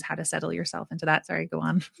intentions, how to settle yourself into that. Sorry, go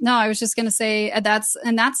on. No, I was just going to say that's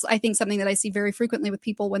I think something that I see very frequently with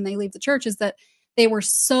people when they leave the church is that they were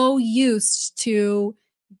so used to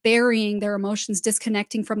burying their emotions,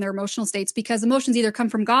 disconnecting from their emotional states, because emotions either come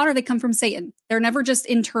from God or they come from Satan. They're never just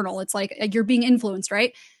internal. It's like you're being influenced,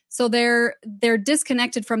 right? So they're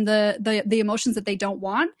disconnected from the emotions that they don't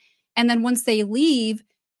want. And then once they leave,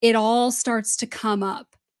 it all starts to come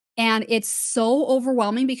up. And it's so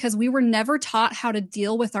overwhelming because we were never taught how to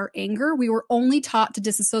deal with our anger. We were only taught to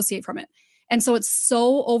disassociate from it. And so it's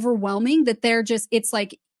so overwhelming that it's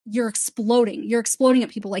like you're exploding. You're exploding at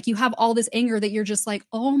people. Like you have all this anger that you're just like,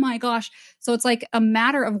 oh my gosh. So it's like a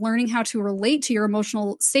matter of learning how to relate to your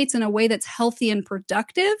emotional states in a way that's healthy and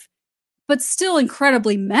productive, but still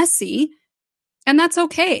incredibly messy. And that's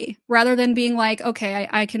okay. Rather than being like, okay,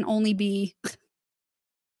 I can only be...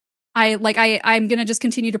 I'm going to just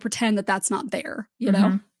continue to pretend that that's not there,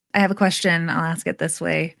 know? I have a question. I'll ask it this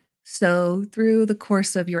way. So through the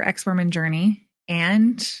course of your ex-Mormon journey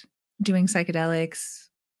and doing psychedelics,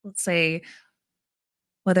 let's say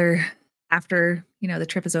whether after, the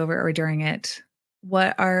trip is over or during it,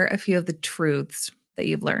 what are a few of the truths that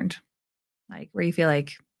you've learned? Like where you feel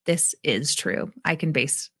like this is true. I can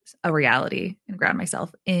base a reality and ground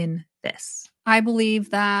myself in this. I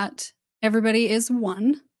believe that everybody is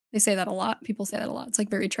one. They say that a lot. People say that a lot. It's like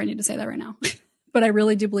very trendy to say that right now. But I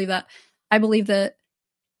really do believe that. I believe that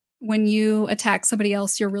when you attack somebody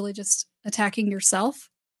else, you're really just attacking yourself.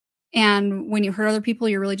 And when you hurt other people,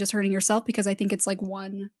 you're really just hurting yourself, because I think it's like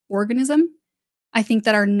one organism. I think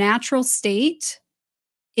that our natural state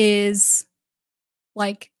is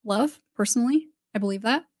like love, personally. I believe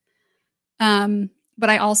that. But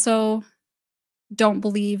I also don't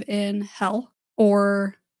believe in hell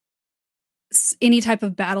or any type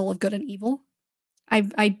of battle of good and evil.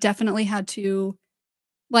 I definitely had to,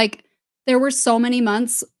 like, there were so many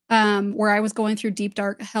months where I was going through deep,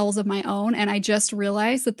 dark hells of my own. And I just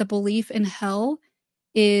realized that the belief in hell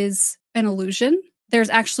is an illusion. There's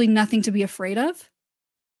actually nothing to be afraid of.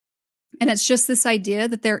 And it's just this idea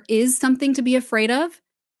that there is something to be afraid of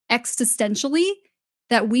existentially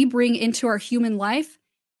that we bring into our human life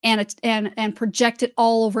and project it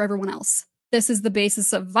all over everyone else. This is the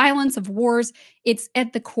basis of violence, of wars. It's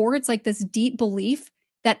at the core, it's like this deep belief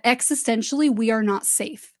that existentially we are not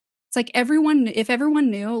safe. It's like if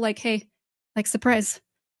everyone knew, like, hey, like, surprise,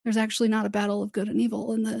 there's actually not a battle of good and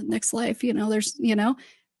evil in the next life.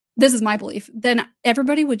 This is my belief. Then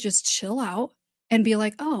everybody would just chill out and be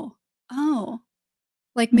like, oh,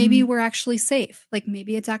 like maybe we're actually safe. Like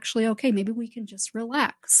maybe it's actually okay. Maybe we can just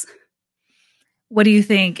relax. What do you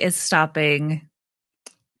think is stopping?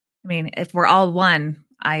 I mean, if we're all one,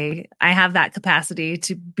 I have that capacity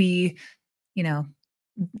to be,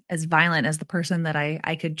 as violent as the person that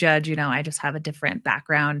I could judge. I just have a different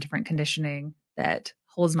background, different conditioning that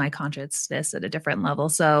holds my consciousness at a different level.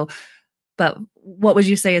 So, but what would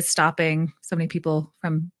you say is stopping so many people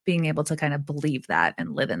from being able to kind of believe that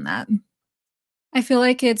and live in that? I feel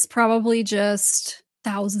like it's probably just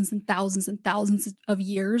thousands and thousands and thousands of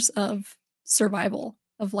years of survival,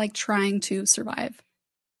 of like trying to survive.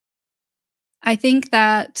 I think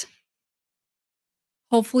that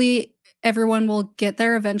hopefully everyone will get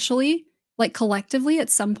there eventually, like collectively at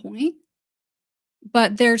some point.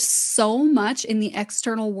 But there's so much in the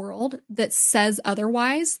external world that says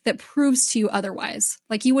otherwise, that proves to you otherwise.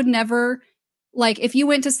 Like you would never, like if you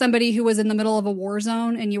went to somebody who was in the middle of a war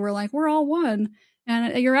zone and you were like, we're all one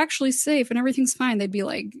and you're actually safe and everything's fine, they'd be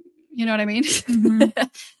like, you know what I mean? Mm-hmm.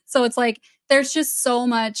 So it's like, there's just so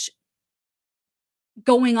much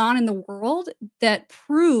going on in the world that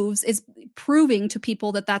is proving to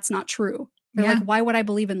people that that's not true. They're like, why would I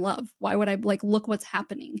believe in love? Why would I look what's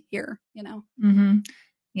happening here? Mm-hmm.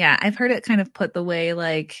 Yeah. I've heard it kind of put the way,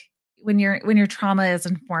 like when your trauma is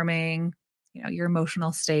informing, your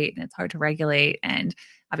emotional state, and it's hard to regulate. And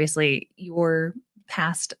obviously your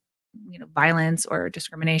past, violence or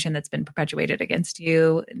discrimination that's been perpetuated against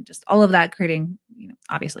you, and just all of that creating,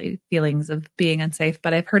 obviously feelings of being unsafe.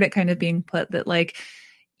 But I've heard it kind of being put that like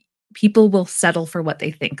people will settle for what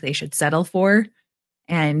they think they should settle for,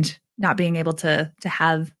 and not being able to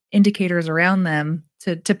have indicators around them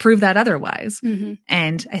to prove that otherwise. Mm-hmm.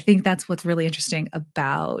 And I think that's what's really interesting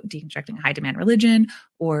about deconstructing high demand religion,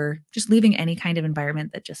 or just leaving any kind of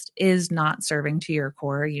environment that just is not serving to your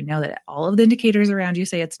core. That all of the indicators around you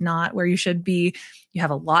say it's not where you should be. You have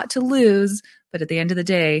a lot to lose, but at the end of the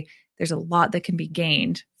day, there's a lot that can be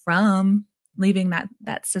gained from leaving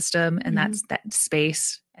that system and mm-hmm. that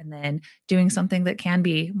space, and then doing something that can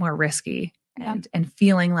be more risky. And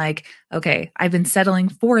feeling like, okay, I've been settling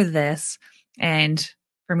for this. And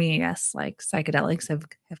for me, yes, like psychedelics have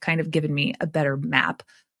kind of given me a better map.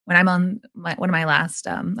 When I'm on one of my last,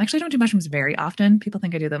 actually I don't do mushrooms very often. People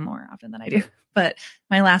think I do them more often than I do. But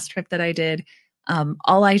my last trip that I did,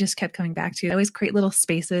 all I just kept coming back to, I always create little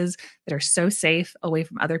spaces that are so safe away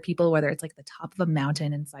from other people, whether it's like the top of a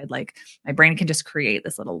mountain inside, like my brain can just create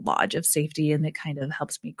this little lodge of safety, and it kind of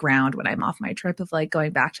helps me ground when I'm off my trip of like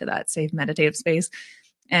going back to that safe meditative space.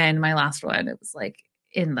 And my last one, it was like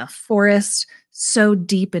in the forest, so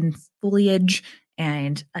deep in foliage,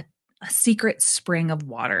 and a secret spring of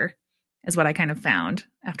water is what I kind of found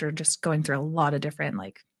after just going through a lot of different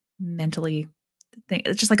like mentally thing.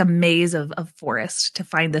 It's just like a maze of forest to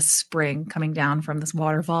find this spring coming down from this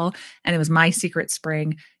waterfall. And it was my secret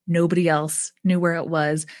spring. Nobody else knew where it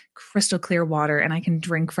was. Crystal clear water, and I can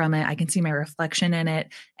drink from it. I can see my reflection in it,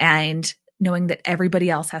 and knowing that everybody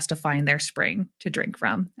else has to find their spring to drink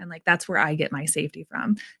from. And like, that's where I get my safety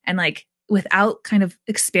from. And like, without kind of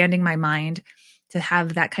expanding my mind to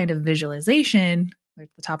have that kind of visualization, like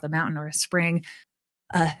the top of the mountain or a spring,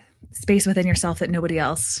 space within yourself that nobody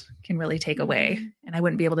else can really take away. And I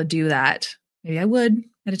wouldn't be able to do that. Maybe I would.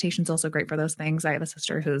 Meditation's also great for those things. I have a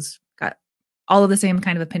sister who's got all of the same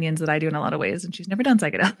kind of opinions that I do in a lot of ways, and she's never done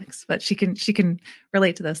psychedelics, but she can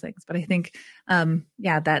relate to those things. But I think,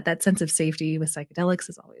 that sense of safety with psychedelics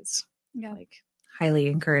is always Yeah. like highly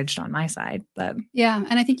encouraged on my side. But yeah.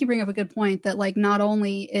 And I think you bring up a good point that like not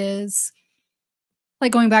only is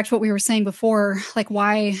like going back to what we were saying before, like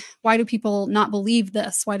why do people not believe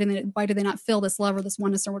this? Why do they not feel this love or this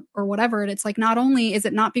oneness or whatever? And it's like not only is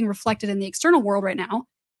it not being reflected in the external world right now,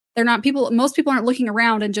 most people aren't looking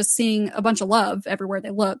around and just seeing a bunch of love everywhere they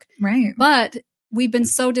look. right. But we've been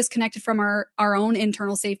so disconnected from our own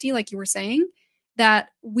internal safety, like you were saying, that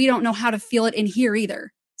we don't know how to feel it in here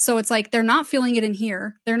either. So it's like they're not feeling it in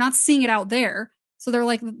here. They're not seeing it out there. So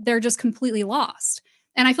they're just completely lost.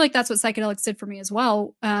 And I feel like that's what psychedelics did for me as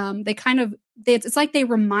well. It's like they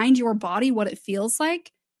remind your body what it feels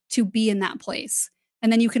like to be in that place.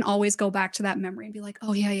 And then you can always go back to that memory and be like,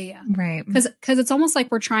 oh, yeah. Right. Because it's almost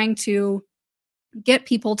like we're trying to get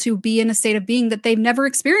people to be in a state of being that they've never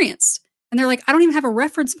experienced. And they're like, I don't even have a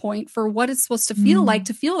reference point for what it's supposed to feel like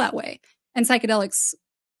to feel that way. And psychedelics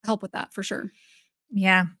help with that for sure.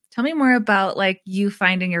 Yeah. Tell me more about like you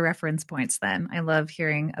finding your reference points then. I love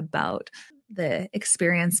hearing about the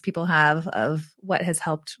experience people have of what has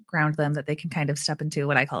helped ground them that they can kind of step into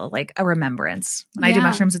what I call like a remembrance. When I do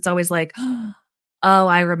mushrooms, it's always like, oh,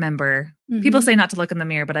 I remember. Mm-hmm. People say not to look in the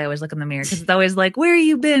mirror, but I always look in the mirror because it's always like, where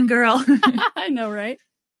you been, girl? I know, right?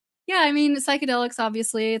 Yeah, I mean, psychedelics,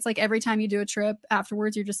 obviously, it's like every time you do a trip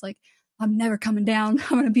afterwards, you're just like, I'm never coming down. I'm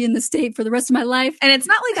going to be in this state for the rest of my life. And it's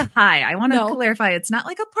not like a high. I want to clarify. It's not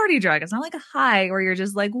like a party drug. It's not like a high where you're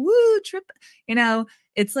just like, woo, trip. You know,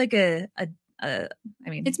 it's like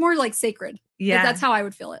it's more like sacred. Yeah. That's how I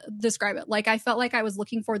would describe it. Like I felt like I was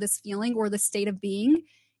looking for this feeling or the state of being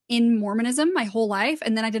in Mormonism my whole life.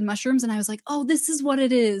 And then I did mushrooms and I was like, oh, this is what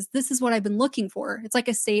it is. This is what I've been looking for. It's like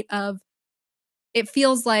a state of, it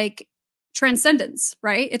feels like transcendence,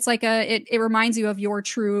 right? It's like it reminds you of your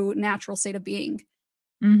true natural state of being.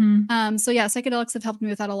 Mm-hmm. So yeah, psychedelics have helped me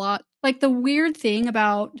with that a lot. Like the weird thing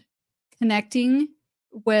about connecting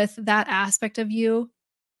with that aspect of you,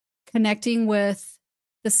 connecting with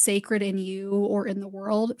the sacred in you or in the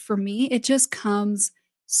world, for me, it just comes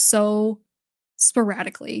so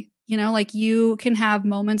sporadically. You know, like you can have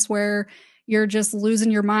moments where you're just losing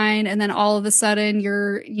your mind and then all of a sudden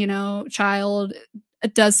your, child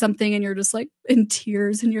does something and you're just like in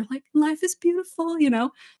tears and you're like, life is beautiful,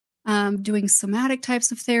 doing somatic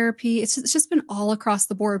types of therapy. It's just been all across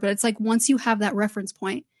the board. But it's like once you have that reference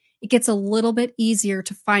point, it gets a little bit easier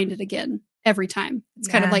to find it again every time. It's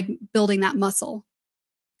kind of like building that muscle.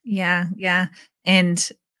 Yeah. Yeah. And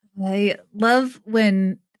I love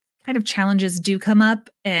when kind of challenges do come up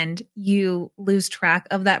and you lose track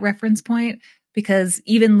of that reference point, because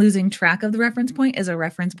even losing track of the reference point is a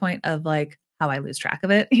reference point of like how I lose track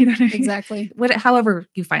of it. You know what I mean? Exactly. However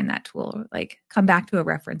you find that tool, like come back to a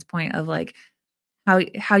reference point of like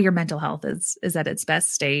how your mental health is at its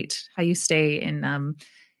best state, how you stay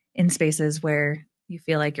in spaces where you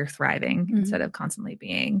feel like you're thriving instead of constantly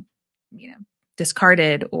being,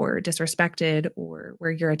 discarded or disrespected, or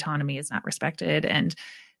where your autonomy is not respected. And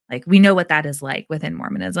like, we know what that is like within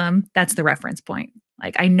Mormonism. That's the reference point.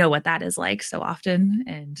 Like, I know what that is like so often.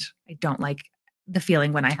 And I don't like the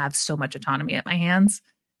feeling when I have so much autonomy at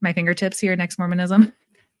my fingertips here in Ex-Mormonism.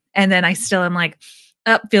 And then I still am like,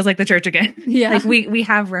 feels like the church again. Yeah. Like we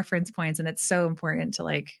have reference points, and it's so important to,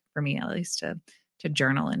 like, for me at least, to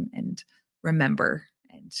journal and remember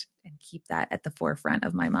and keep that at the forefront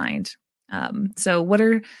of my mind. So what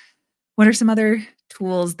are some other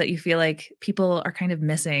tools that you feel like people are kind of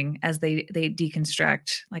missing as they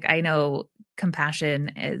deconstruct? Like, I know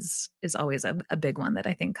compassion is always a big one that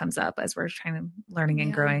I think comes up as we're trying to learning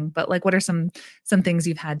and growing. But like, what are some things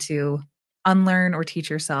you've had to unlearn or teach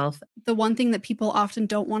yourself? The one thing that people often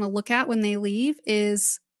don't want to look at when they leave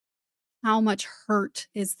is how much hurt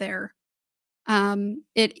is there.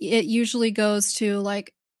 It usually goes to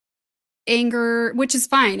like anger, which is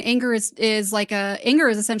fine. Anger is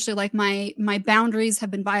essentially like my boundaries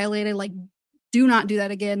have been violated. Like, do not do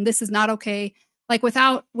that again. This is not okay. Like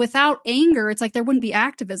without anger, it's like there wouldn't be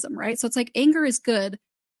activism, right? So it's like anger is good,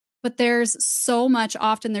 but there's so much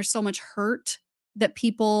hurt that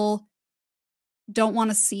people don't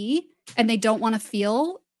want to see and they don't want to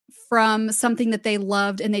feel from something that they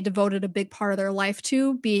loved and they devoted a big part of their life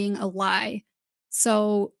to being a lie.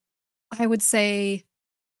 So I would say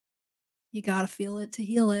you got to feel it to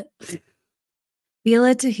heal it. Feel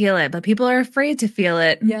it to heal it, but people are afraid to feel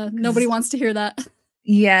it. Yeah, nobody wants to hear that.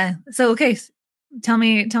 Yeah. So, okay, tell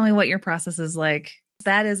me what your process is like.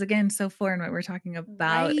 That is, again, so foreign. What we're talking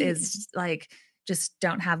about is like, just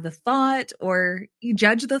don't have the thought, or you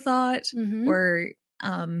judge the thought, or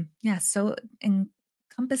so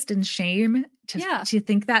encompassed in shame to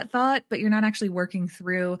think that thought, but you're not actually working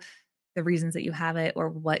through the reasons that you have it or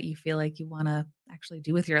what you feel like you want to actually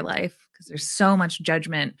do with your life, because there's so much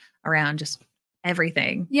judgment around just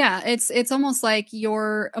everything. Yeah, it's almost like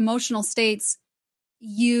your emotional states,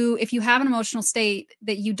 if you have an emotional state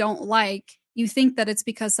that you don't like, you think that it's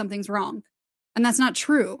because something's wrong. And that's not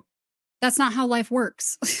true. That's not how life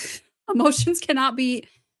works. Emotions cannot be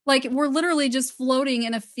like, we're literally just floating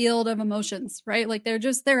in a field of emotions, right? Like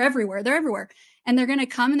they're everywhere. They're everywhere. And they're going to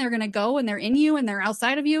come and they're going to go and they're in you and they're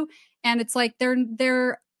outside of you. And it's like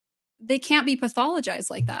they can't be pathologized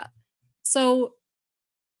like that. So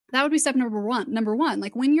that would be step number one. Number one,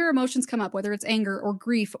 like when your emotions come up, whether it's anger or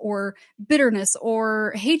grief or bitterness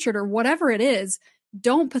or hatred or whatever it is,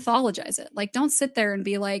 don't pathologize it. Like, don't sit there and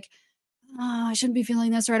be like, oh, I shouldn't be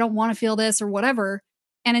feeling this, or I don't want to feel this, or whatever.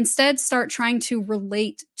 And instead start trying to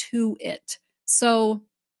relate to it. So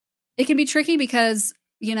it can be tricky because,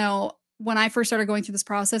 when I first started going through this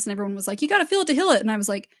process and everyone was like, you got to feel it to heal it. And I was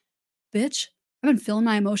like, bitch, I've been feeling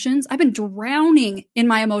my emotions. I've been drowning in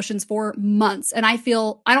my emotions for months and I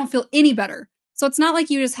don't feel any better. So it's not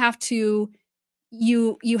like you just have to,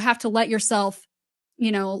 you have to let yourself,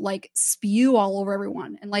 like spew all over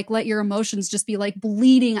everyone and like let your emotions just be like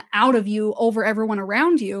bleeding out of you over everyone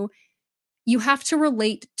around you. You have to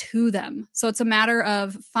relate to them. So it's a matter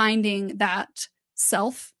of finding that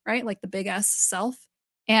self, right? Like the big S self,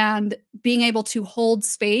 and being able to hold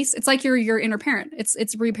space. It's like your inner parent. It's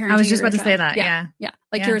reparenting. I was just about to say that. Yeah.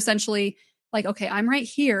 Like you're essentially like, okay, I'm right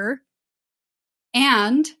here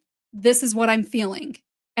and this is what I'm feeling.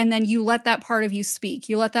 And then you let that part of you speak.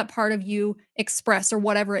 You let that part of you express or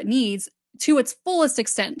whatever it needs to its fullest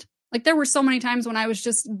extent. Like there were so many times when I was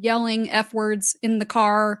just yelling F words in the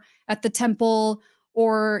car, at the temple,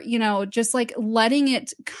 or, just like letting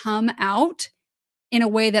it come out in a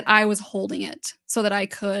way that I was holding it so that I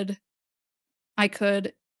could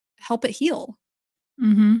help it heal.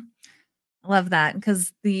 Mm-hmm. Love that,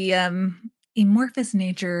 because the amorphous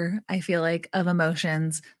nature, I feel like, of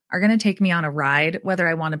emotions are going to take me on a ride, whether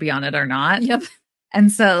I want to be on it or not. Yep.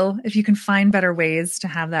 And so if you can find better ways to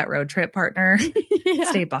have that road trip partner,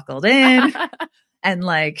 stay buckled in. And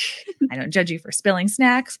like, I don't judge you for spilling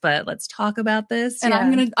snacks, but let's talk about this. And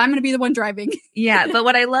I'm gonna be the one driving. Yeah. But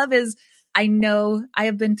what I love is I know I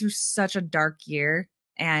have been through such a dark year,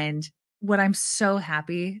 and what I'm so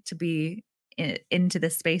happy to be into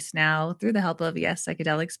this space now through the help of, yes,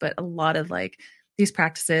 psychedelics, but a lot of like these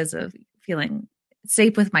practices of feeling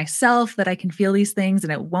safe with myself, that I can feel these things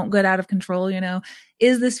and it won't get out of control,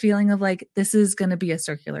 is this feeling of like, this is going to be a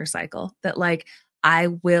circular cycle, that like I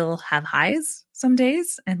will have highs some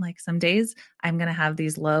days, and like some days I'm going to have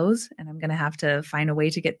these lows and I'm going to have to find a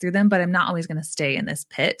way to get through them, but I'm not always going to stay in this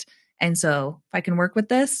pit. And so if I can work with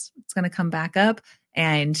this, it's going to come back up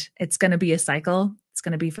and it's going to be a cycle. It's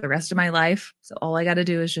going to be for the rest of my life. So all I got to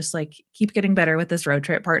do is just like keep getting better with this road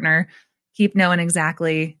trip partner, keep knowing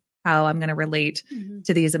exactly how I'm going to relate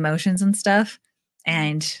to these emotions and stuff.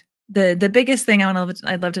 And the biggest thing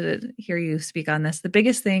I'd love to hear you speak on this. The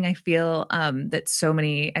biggest thing I feel that so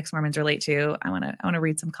many ex-Mormons relate to, I want to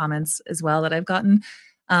read some comments as well that I've gotten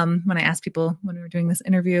when I asked people when we were doing this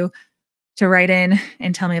interview to write in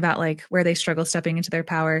and tell me about like where they struggle stepping into their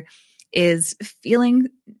power, is feeling,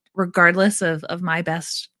 regardless of my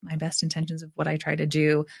best intentions of what I try to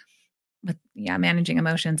do with managing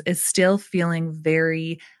emotions, is still feeling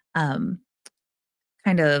very kind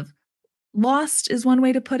of lost is one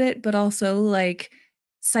way to put it, but also like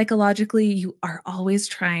psychologically you are always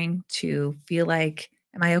trying to feel like,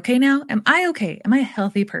 am I okay now? Am I okay? Am I a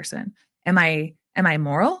healthy person? Am I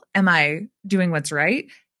moral? Am I doing what's right?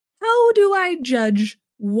 How do I judge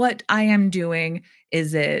what I am doing?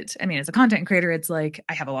 Is it, I mean, as a content creator, it's like,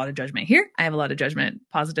 I have a lot of judgment here. I have a lot of judgment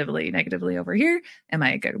positively, negatively over here. Am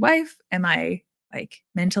I a good wife? Am I like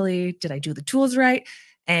mentally, did I do the tools right?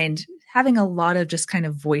 And having a lot of just kind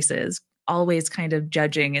of voices always kind of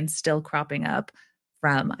judging and still cropping up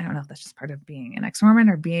from, I don't know if that's just part of being an ex-Mormon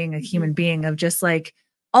or being a human being, of just like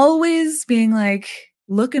always being like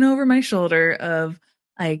looking over my shoulder of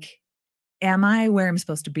like, am I where I'm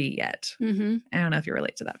supposed to be yet? I don't know if you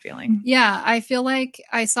relate to that feeling. Yeah, I feel like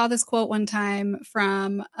I saw this quote one time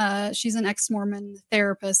from, she's an ex-Mormon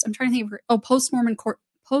therapist. I'm trying to think of her. Oh, post-Mormon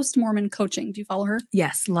coaching. Do you follow her?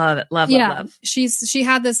 Yes. Love it. Love. She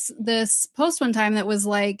had this post one time that was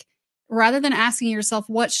like, rather than asking yourself,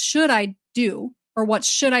 what should I do? Or what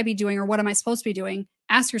should I be doing? Or what am I supposed to be doing?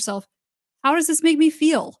 Ask yourself, how does this make me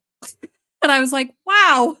feel? And I was like,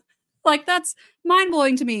 wow, like that's mind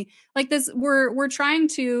blowing to me. Like this, we're trying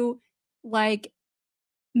to like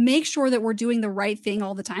make sure that we're doing the right thing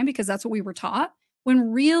all the time because that's what we were taught.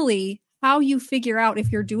 When really how you figure out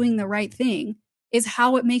if you're doing the right thing is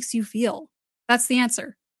how it makes you feel. That's the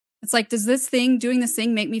answer. It's like, doing this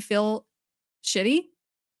thing make me feel shitty?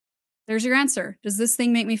 There's your answer. Does this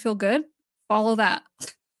thing make me feel good? Follow that.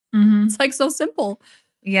 Mm-hmm. It's like so simple.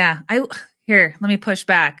 Yeah. Let me push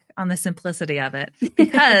back on the simplicity of it,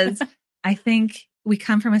 because I think we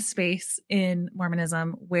come from a space in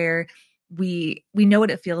Mormonism where we know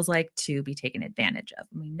what it feels like to be taken advantage of.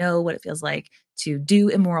 We know what it feels like to do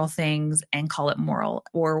immoral things and call it moral,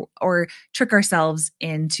 or trick ourselves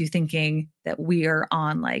into thinking that we are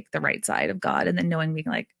on like the right side of God, and then knowing being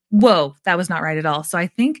like, whoa, that was not right at all. So I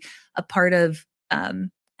think a part of I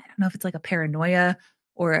don't know if it's like a paranoia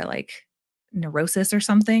or like neurosis or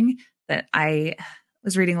something that I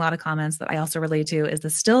was reading a lot of comments that I also relate to, is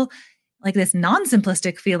this still like this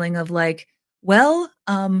non-simplistic feeling of like, well,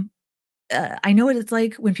 I know what it's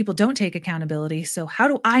like when people don't take accountability. So how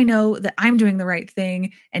do I know that I'm doing the right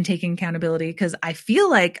thing and taking accountability? Because I feel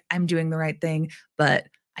like I'm doing the right thing, but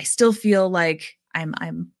I still feel like I'm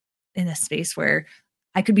in a space where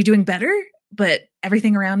I could be doing better, but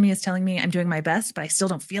everything around me is telling me I'm doing my best, but I still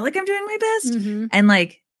don't feel like I'm doing my best. Mm-hmm. And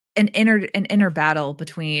like an inner battle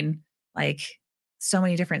between like so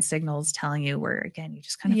many different signals telling you, where again, you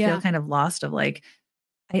just kind of feel kind of lost of like,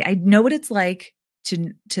 I know what it's like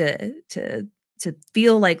to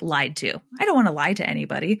feel like lied to. I don't want to lie to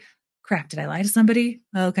anybody. Crap, did I lie to somebody?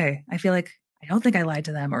 Okay, I feel like I don't think I lied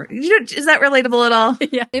to them. Or is that relatable at all?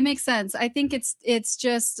 Yeah, it makes sense. I think it's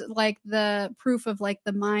just like the proof of like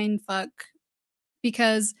the mind fuck,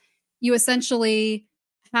 because you essentially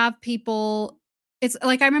have people. It's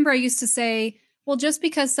like, I remember I used to say, well, just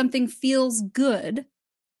because something feels good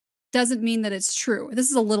doesn't mean that it's true. This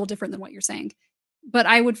is a little different than what you're saying, but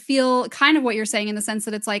I would feel kind of what you're saying in the sense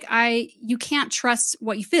that it's like, you can't trust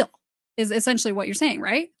what you feel is essentially what you're saying,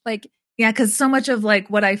 right? Like, yeah, because so much of like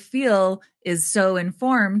what I feel is so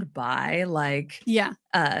informed by like,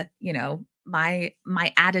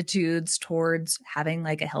 my attitudes towards having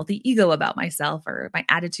like a healthy ego about myself, or my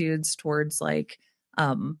attitudes towards like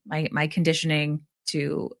my conditioning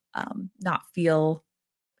to not feel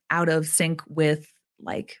out of sync with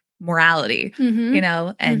like morality,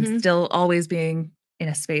 and still always being in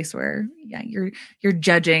a space where you're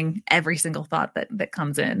judging every single thought that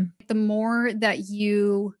comes in. The more that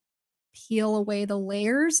you peel away the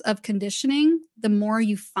layers of conditioning, the more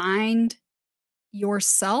you find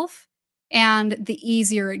yourself, and the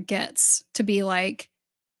easier it gets to be like,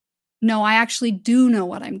 no, I actually do know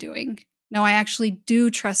what I'm doing. No, I actually do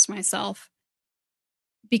trust myself,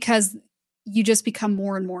 because you just become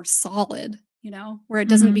more and more solid, where it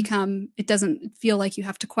doesn't feel like you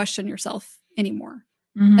have to question yourself anymore.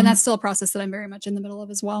 Mm-hmm. And that's still a process that I'm very much in the middle of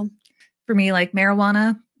as well. For me, like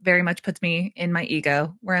marijuana very much puts me in my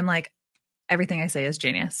ego, where I'm like, everything I say is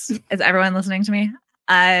genius. Is everyone listening to me?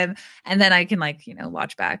 And then I can like,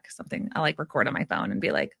 watch back something I like record on my phone and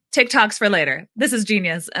be like, TikToks for later. This is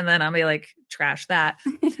genius. And then I'll be like, trash that.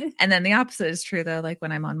 And then the opposite is true though. Like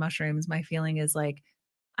when I'm on mushrooms, my feeling is like,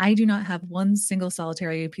 I do not have one single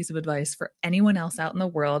solitary piece of advice for anyone else out in the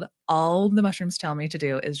world. All the mushrooms tell me to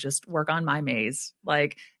do is just work on my maze.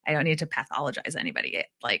 Like I don't need to pathologize anybody,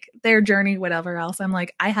 like their journey, whatever else. I'm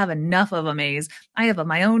like, I have enough of a maze. I have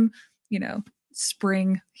my own,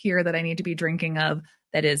 spring here that I need to be drinking of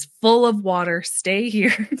that is full of water. Stay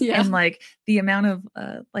here. Yeah. And like the amount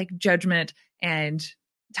of like judgment and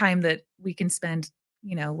time that we can spend,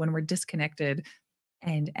 when we're disconnected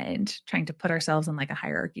and trying to put ourselves in like a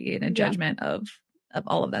hierarchy and a judgment of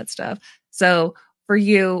all of that stuff. So for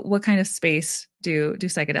you, what kind of space do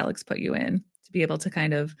psychedelics put you in to be able to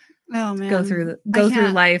kind of go through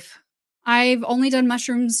life? I've only done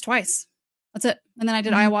mushrooms twice. That's it. And then I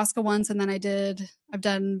did ayahuasca once, and then I've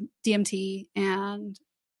done DMT and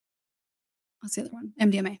what's the other one?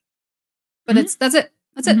 MDMA. But that's it.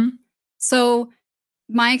 That's it. So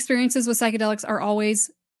my experiences with psychedelics are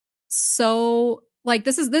always so like,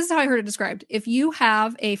 this is how I heard it described. If you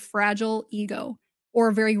have a fragile ego or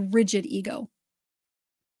a very rigid ego,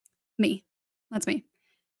 that's me.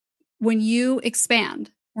 When you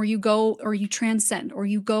expand or you go or you transcend or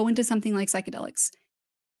you go into something like psychedelics,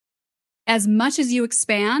 as much as you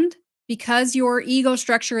expand, because your ego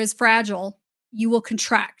structure is fragile, you will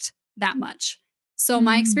contract that much. So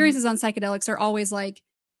my experiences on psychedelics are always like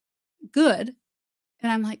good.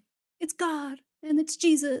 And I'm like, it's God and it's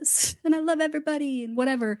Jesus and I love everybody and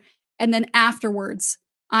whatever. And then afterwards,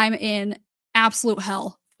 I'm in absolute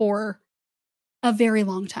hell for a very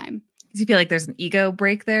long time. Do you feel like there's an ego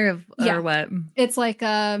break there or what? It's like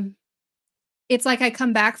I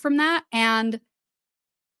come back from that, and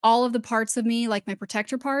all of the parts of me, like my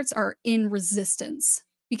protector parts, are in resistance.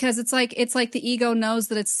 because it's like the ego knows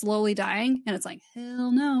that it's slowly dying, and it's like,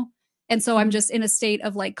 hell no. And so I'm just in a state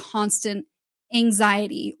of like constant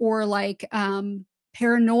anxiety or like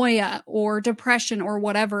paranoia or depression or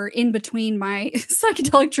whatever in between my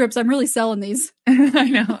psychedelic trips. I'm really selling these. I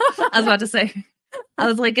know. I was about to say, I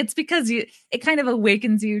was like, it's because it kind of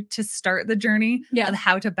awakens you to start the journey of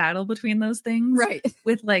how to battle between those things, right?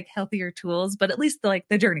 With like healthier tools, but at least like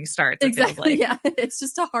the journey starts. Exactly. Yeah, it's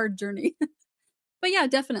just a hard journey. But yeah,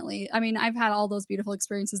 definitely. I mean, I've had all those beautiful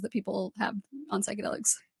experiences that people have on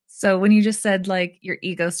psychedelics. So when you just said like your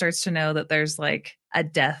ego starts to know that there's like a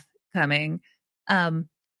death coming,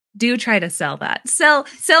 do try to sell that. Sell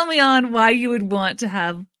me on why you would want to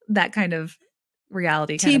have that kind of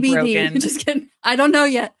reality kind TBD. of broken. Just kidding. I don't know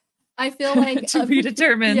yet. I feel like to be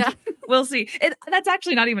determined. Yeah. We'll see. That's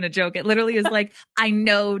actually not even a joke. It literally is like, I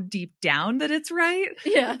know deep down that it's right.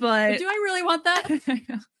 Yeah. But do I really want that?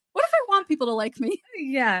 What if I want people to like me?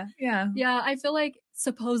 Yeah. Yeah. I feel like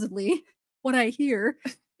supposedly what I hear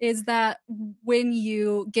is that when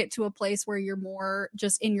you get to a place where you're more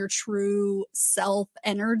just in your true self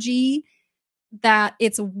energy, that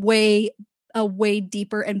it's a way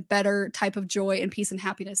deeper and better type of joy and peace and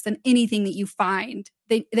happiness than anything that you find,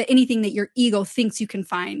 anything that your ego thinks you can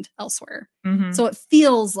find elsewhere. Mm-hmm. So it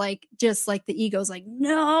feels like just like the ego's like,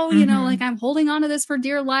 no, you know, like I'm holding on to this for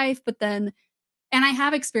dear life. But then, and I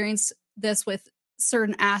have experienced this with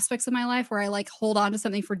certain aspects of my life where I like hold on to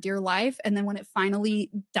something for dear life. And then when it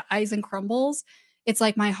finally dies and crumbles, it's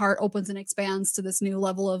like my heart opens and expands to this new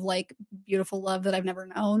level of like beautiful love that I've never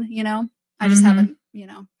known, you know? I just haven't, you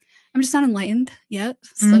know, I'm just not enlightened yet.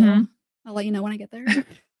 So I'll let you know when I get there.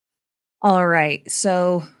 All right.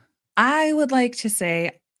 So I would like to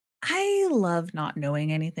say I love not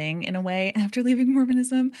knowing anything in a way after leaving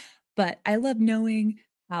Mormonism, but I love knowing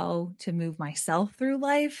how to move myself through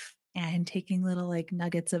life and taking little like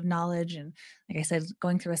nuggets of knowledge. And like I said,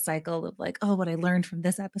 going through a cycle of like, oh, what I learned from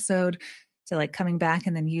this episode to like coming back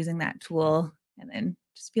and then using that tool and then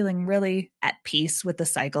just feeling really at peace with the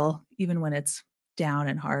cycle, even when it's down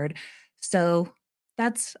and hard. So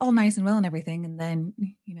that's all nice and well and everything. And then,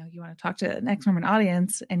 you know, you want to talk to an ex-Mormon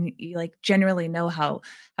audience and you like generally know how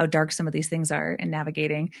dark some of these things are and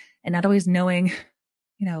navigating and not always knowing,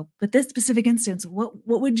 you know, but this specific instance, what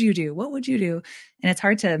would you do? What would you do? And it's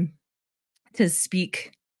hard to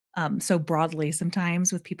speak so broadly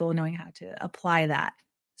sometimes with people knowing how to apply that.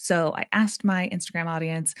 So I asked my Instagram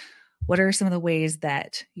audience, what are some of the ways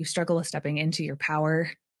that you struggle with stepping into your power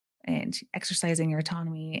and exercising your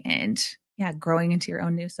autonomy and growing into your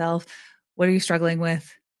own new self? What are you struggling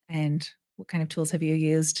with? And what kind of tools have you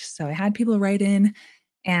used? So I had people write in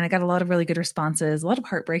and I got a lot of really good responses, a lot of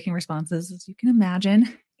heartbreaking responses, as you can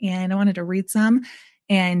imagine. And I wanted to read some,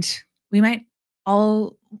 and we might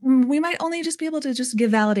only just be able to just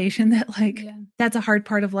give validation that like, that's a hard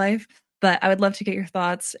part of life, but I would love to get your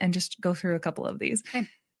thoughts and just go through a couple of these. Okay.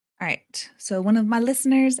 All right. So one of my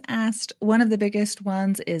listeners asked, one of the biggest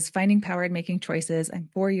ones is finding power in making choices. I'm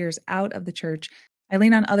 4 years out of the church. I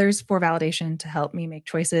lean on others for validation to help me make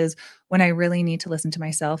choices when I really need to listen to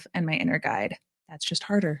myself and my inner guide. That's just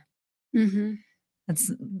harder.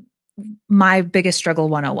 That's my biggest struggle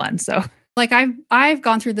 101. So like I've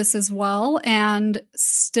gone through this as well and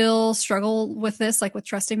still struggle with this, like with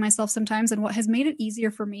trusting myself sometimes. And what has made it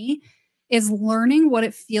easier for me is learning what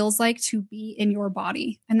it feels like to be in your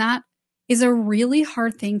body. And that is a really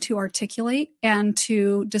hard thing to articulate and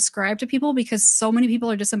to describe to people because so many people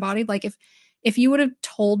are disembodied. Like if you would have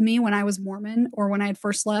told me when I was Mormon or when I had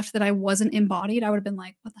first left that I wasn't embodied, I would have been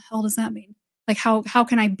like, what the hell does that mean? Like how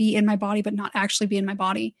can I be in my body but not actually be in my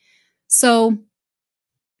body? So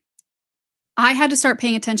I had to start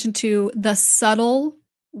paying attention to the subtle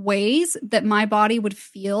ways that my body would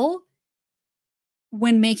feel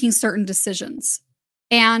when making certain decisions.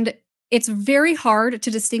 And it's very hard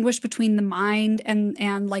to distinguish between the mind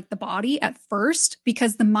and like the body at first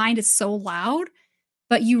because the mind is so loud,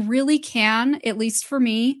 but you really can, at least for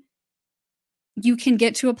me, you can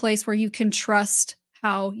get to a place where you can trust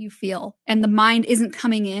how you feel. And the mind isn't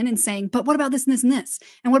coming in and saying, but what about this and this and this?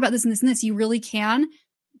 And what about this and this and this? You really can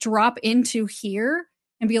drop into here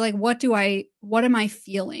and be like, what am I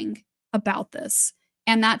feeling about this?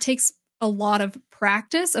 And that takes a lot of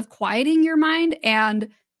practice of quieting your mind and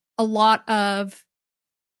a lot of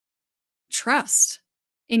trust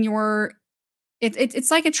in your,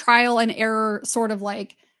 it's like a trial and error sort of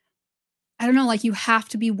like, I don't know, like you have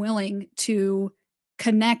to be willing to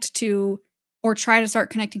connect to or try to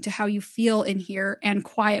start connecting to how you feel in here and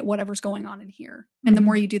quiet whatever's going on in here. And the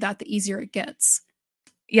more you do that, the easier it gets.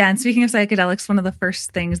 Yeah. And speaking of psychedelics, one of the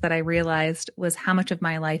first things that I realized was how much of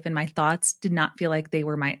my life and my thoughts did not feel like they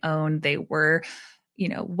were my own. They were,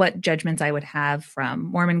 what judgments I would have from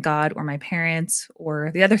Mormon God or my parents,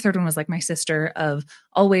 or the other third one was like my sister, of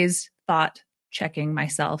always thought checking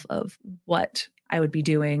myself of what I would be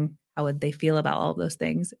doing. How would they feel about all of those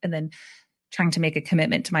things? And then trying to make a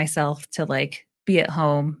commitment to myself to like be at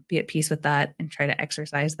home, be at peace with that, and try to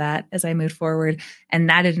exercise that as I move forward. And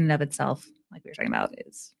that in and of itself, like we were talking about,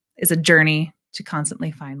 is a journey to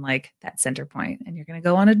constantly find like that center point. And you're going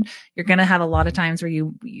to have a lot of times where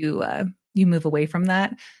you move away from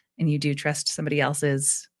that and you do trust somebody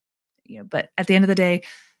else's, but at the end of the day,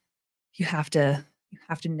 you have to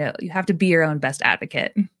know, you have to be your own best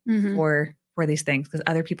advocate for these things, because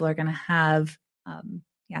other people are going to have,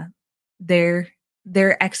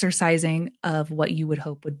 their exercising of what you would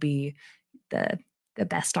hope would be the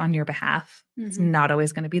best on your behalf. It's not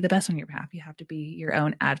always going to be the best on your behalf. You have to be your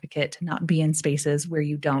own advocate, to not be in spaces where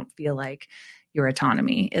you don't feel like your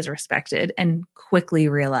autonomy is respected, and quickly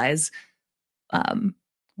realize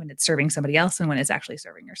when it's serving somebody else and when it's actually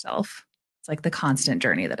serving yourself. It's like the constant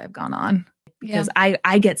journey that I've gone on, because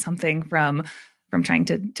I get something from trying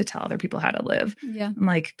to tell other people how to live. Yeah. I'm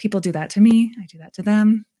like, people do that to me, I do that to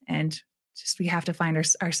them. And just, we have to find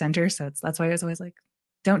our center. So that's why I was always like,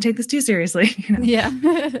 don't take this too seriously. Yeah.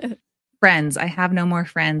 Friends. I have no more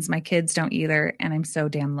friends. My kids don't either. And I'm so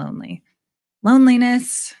damn lonely.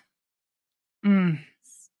 Loneliness.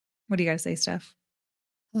 What do you got to say, Steph?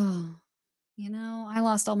 Oh, I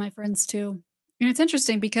lost all my friends too. And it's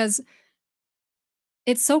interesting because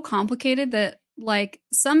it's so complicated that like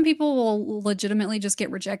some people will legitimately just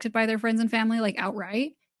get rejected by their friends and family, like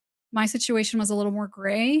outright. My situation was a little more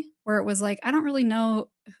gray, where it was like, I don't really know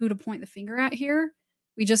who to point the finger at here.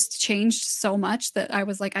 We just changed so much that I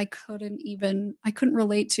was like, I couldn't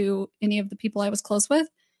relate to any of the people I was close with.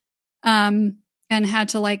 And had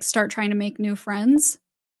to like start trying to make new friends.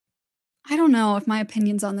 I don't know if my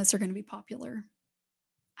opinions on this are going to be popular.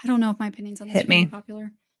 Hit me.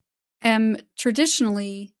 Popular. I'm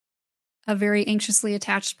traditionally a very anxiously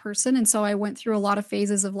attached person. And so I went through a lot of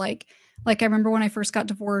phases of like I remember when I first got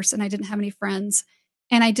divorced and I didn't have any friends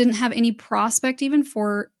and I didn't have any prospect even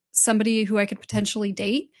for somebody who I could potentially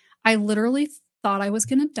date. I literally thought I was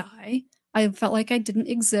going to die. I felt like I didn't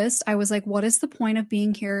exist. I was like, what is the point of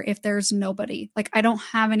being here if there's nobody? Like, I don't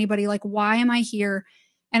have anybody. Like, why am I here?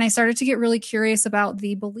 And I started to get really curious about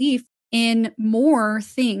the belief in more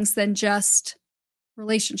things than just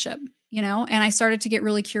relationship, and I started to get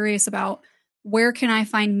really curious about where can I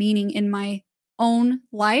find meaning in my own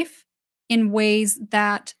life in ways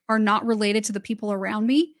that are not related to the people around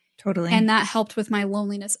me. Totally. And that helped with my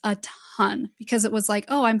loneliness a ton, because it was like,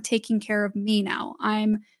 oh, I'm taking care of me now.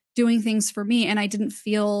 I'm doing things for me. And I didn't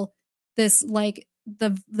feel this like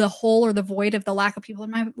the hole or the void of the lack of people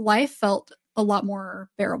in my life felt a lot more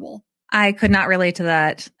bearable. I could not relate to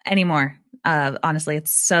that anymore. Honestly, it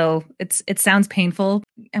sounds painful.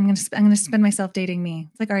 I'm gonna spend myself dating me.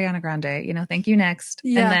 It's like Ariana Grande, thank you, next.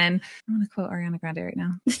 Yeah. And then I'm gonna quote Ariana Grande right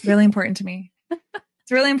now. It's really important to me.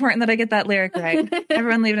 It's really important that I get that lyric right.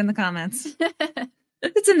 Everyone leave it in the comments.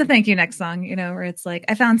 It's in the thank you next song, where it's like,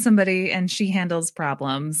 I found somebody and she handles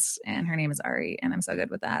problems and her name is Ari and I'm so good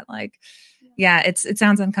with that. Like, yeah, it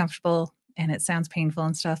sounds uncomfortable and it sounds painful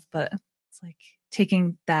and stuff, but it's like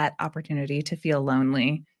taking that opportunity to feel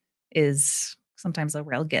lonely is sometimes a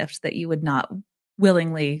real gift that you would not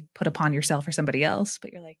willingly put upon yourself or somebody else.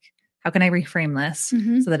 But you're like, how can I reframe this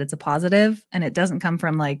so that it's a positive and it doesn't come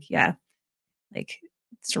from like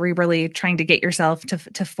cerebrally trying to get yourself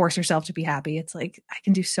to force yourself to be happy. It's like, I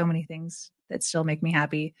can do so many things that still make me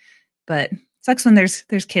happy, but it sucks when there's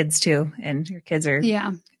kids too, and your kids are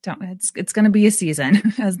it's going to be a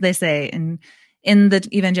season, as they say in the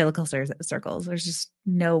evangelical circles. There's just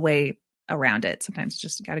no way around it. Sometimes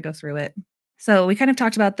just got to go through it. So we kind of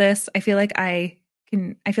talked about this. I feel like I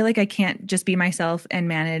can't just be myself and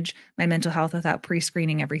manage my mental health without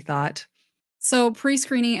pre-screening every thought. So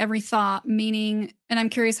pre-screening every thought, meaning, and I'm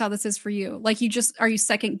curious how this is for you. Like, are you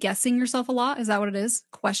second guessing yourself a lot? Is that what it is?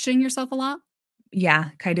 Questioning yourself a lot? Yeah,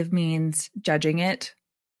 kind of means judging it,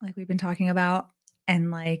 like we've been talking about.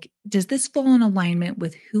 And like, does this fall in alignment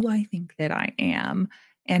with who I think that I am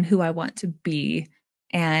and who I want to be?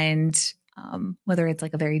 And whether it's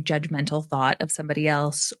like a very judgmental thought of somebody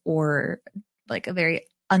else or like a very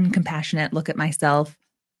uncompassionate look at myself.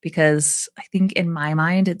 Because I think in my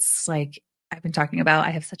mind, it's like I've been talking about, I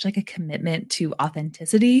have such like a commitment to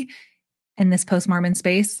authenticity in this post-Mormon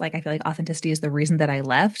space. Like, I feel like authenticity is the reason that I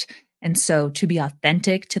left. And so to be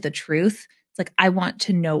authentic to the truth, it's like, I want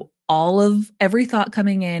to know all of every thought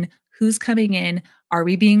coming in, who's coming in, are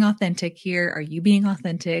we being authentic here? Are you being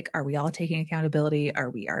authentic? Are we all taking accountability? Are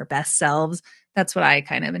we our best selves? That's what I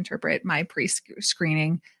kind of interpret my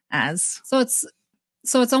pre-screening as. So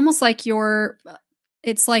it's almost like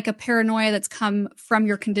it's like a paranoia that's come from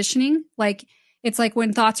your conditioning. Like it's like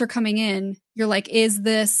when thoughts are coming in, you're like, is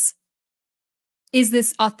this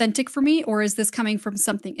authentic for me, or is this coming from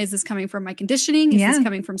something? Is this coming from my conditioning? Is this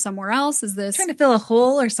coming from somewhere else? Is this trying to fill a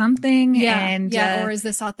hole or something? Yeah. Or is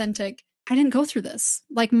this authentic? I didn't go through this.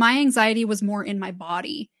 Like my anxiety was more in my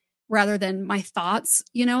body rather than my thoughts.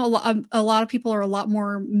 You know, a lot of people are a lot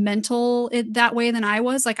more mental that way than I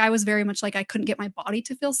was. Like I was very much like I couldn't get my body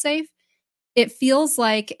to feel safe. It feels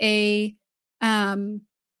like almost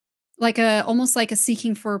like a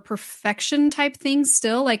seeking for perfection type thing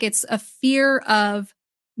still. Like it's a fear of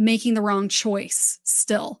making the wrong choice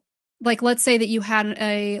still. Like let's say that you had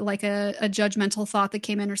a judgmental thought that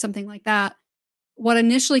came in or something like that. What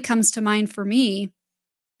initially comes to mind for me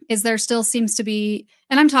is there still seems to be,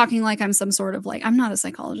 and I'm talking like I'm some sort of like, I'm not a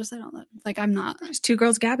psychologist. I don't like, I'm not. Just two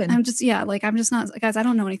girls gabbing. I'm just not, guys, I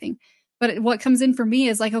don't know anything. But what comes in for me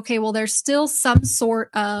is like, okay, well, there's still some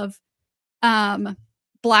sort of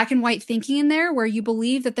black and white thinking in there where you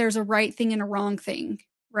believe that there's a right thing and a wrong thing,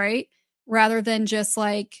 right? Rather than just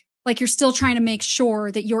like you're still trying to make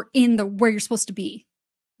sure that you're in where you're supposed to be.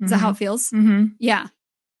 Is that how it feels? Mm-hmm. Yeah.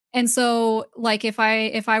 And so like if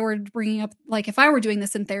I were bringing up, like if I were doing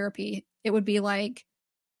this in therapy, it would be like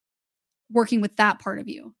working with that part of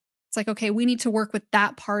you. It's like, okay, we need to work with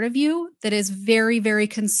that part of you that is very, very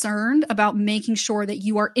concerned about making sure that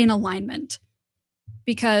you are in alignment,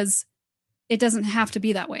 because it doesn't have to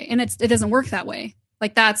be that way. And it doesn't work that way.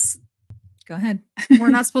 Like that's, go ahead. We're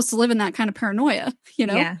not supposed to live in that kind of paranoia, you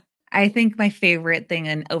know? Yeah. I think my favorite thing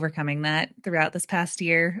in overcoming that throughout this past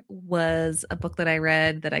year was a book that I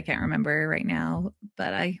read that I can't remember right now,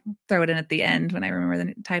 but I throw it in at the end when I remember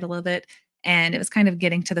the title of it. And it was kind of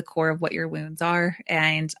getting to the core of what your wounds are.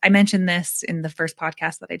 And I mentioned this in the first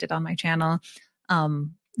podcast that I did on my channel.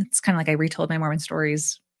 It's kind of like I retold my Mormon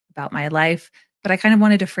stories about my life, but I kind of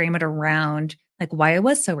wanted to frame it around like why I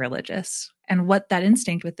was so religious and what that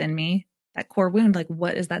instinct within me, that core wound, like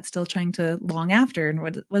what is that still trying to long after, and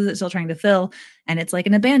what is it still trying to fill? And it's like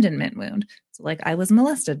an abandonment wound. So like I was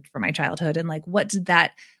molested from my childhood, and like what did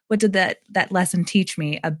that lesson teach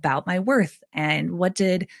me about my worth, and what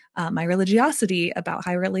did my religiosity about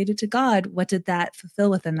how I related to God, what did that fulfill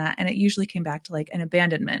within that? And it usually came back to like an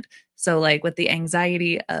abandonment. So like with the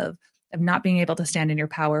anxiety of not being able to stand in your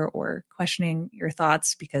power or questioning your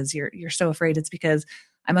thoughts because you're so afraid, it's because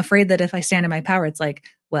I'm afraid that if I stand in my power, it's like,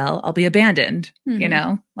 well, I'll be abandoned, you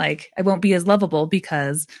know, like I won't be as lovable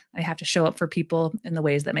because I have to show up for people in the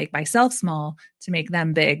ways that make myself small to make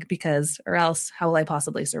them big, because, or else how will I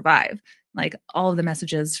possibly survive? Like all of the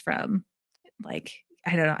messages from like,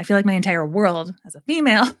 I don't know, I feel like my entire world as a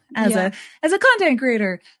female, as a content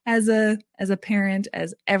creator, as a parent,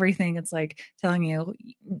 as everything, it's like telling you,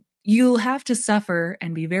 you'll have to suffer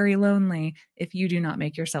and be very lonely if you do not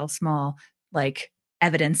make yourself small, like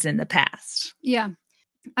evidence in the past. Yeah.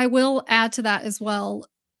 I will add to that as well.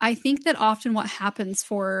 I think that often what happens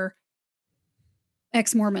for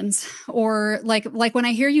ex-Mormons, or like when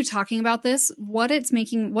I hear you talking about this,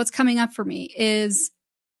 what's coming up for me is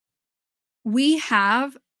we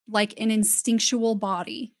have like an instinctual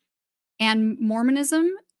body, and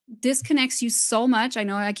Mormonism disconnects you so much. I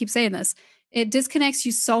know I keep saying this. It disconnects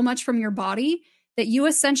you so much from your body that you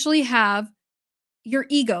essentially have your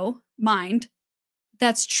ego mind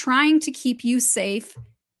that's trying to keep you safe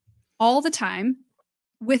all the time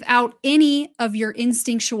without any of your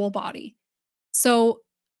instinctual body. So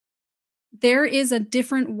there is a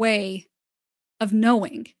different way of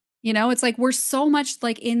knowing, you know, it's like we're so much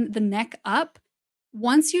like in the neck up.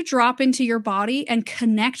 Once you drop into your body and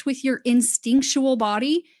connect with your instinctual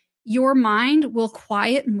body, your mind will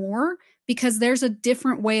quiet more because there's a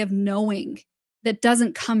different way of knowing that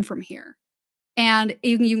doesn't come from here. And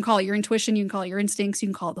you can call it your intuition, you can call it your instincts, you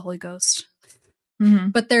can call it the Holy Ghost.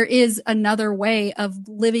 But there is another way of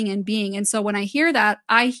living and being. And so when I hear that,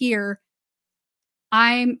 I hear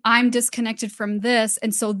I'm disconnected from this.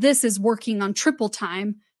 And so this is working on triple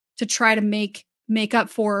time to try to make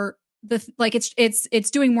up for like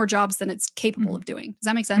it's doing more jobs than it's capable of doing. Does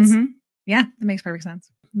that make sense? Yeah, that makes perfect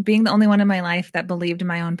sense. Being the only one in my life that believed in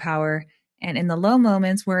my own power, and in the low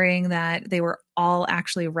moments worrying that they were all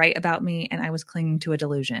actually right about me and I was clinging to a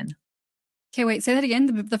delusion. Okay, wait, say that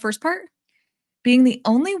again, the first part? Being the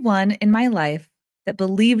only one in my life that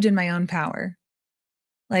believed in my own power.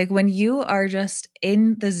 Like when you are just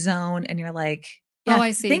in the zone and you're like, Yeah, Oh,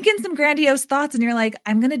 I see. thinking some grandiose thoughts and you're like,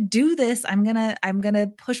 I'm going to do this. I'm going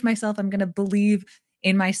to push myself. I'm going to believe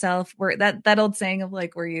in myself. Where that old saying of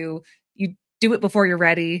like, where you do it before you're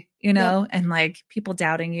ready, Yep. and like people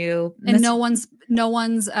doubting you. And no one's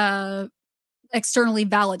externally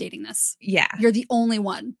validating this. Yeah. You're the only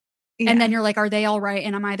one. Yeah. And then you're like, are they all right?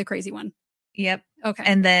 And am I the crazy one? Yep. Okay.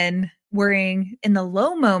 And then worrying in the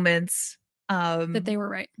low moments, That they were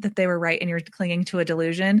right. And you're clinging to a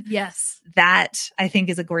delusion. Yes. That I think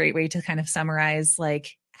is a great way to kind of summarize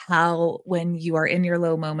like how when you are in your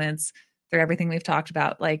low moments through everything we've talked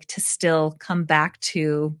about, like to still come back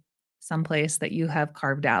to some place that you have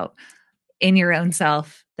carved out in your own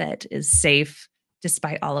self that is safe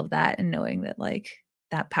despite all of that, and knowing that like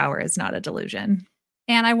that power is not a delusion.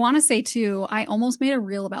 And I want to say too, I almost made a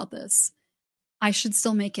reel about this. I should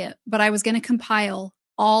still make it, but I was going to compile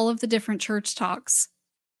all of the different church talks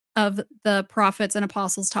of the prophets and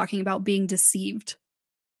apostles talking about being deceived.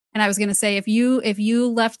 And I was going to say, if you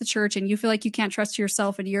left the church and you feel like you can't trust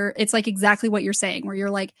yourself and it's like exactly what you're saying, where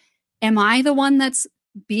you're like, am I the one that's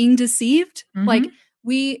being deceived? Mhm. Like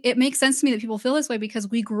it makes sense to me that people feel this way because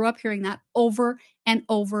we grew up hearing that over and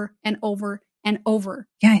over and over and over.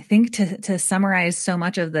 Yeah, I think to summarize so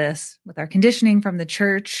much of this with our conditioning from the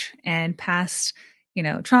church and past,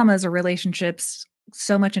 traumas or relationships,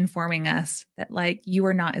 so much informing us that like you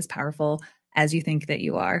are not as powerful as you think that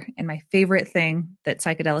you are. And my favorite thing that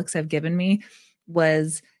psychedelics have given me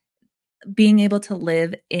was being able to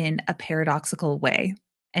live in a paradoxical way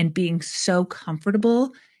and being so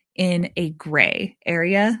comfortable in a gray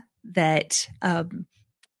area that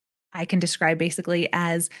I can describe basically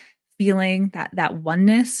as feeling that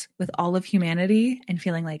oneness with all of humanity and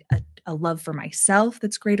feeling like a love for myself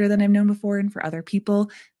that's greater than I've known before and for other people,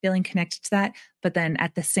 feeling connected to that. But then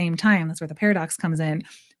at the same time, that's where the paradox comes in,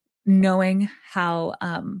 knowing how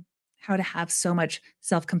to have so much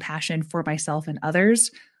self-compassion for myself and others.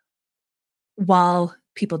 While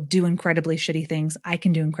people do incredibly shitty things, I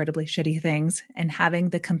can do incredibly shitty things, and having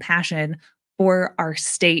the compassion for our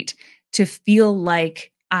state to feel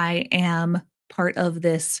like I am part of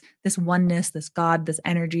this oneness, this God, this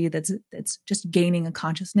energy that's just gaining a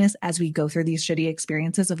consciousness as we go through these shitty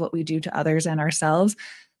experiences of what we do to others and ourselves.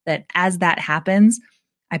 That as that happens,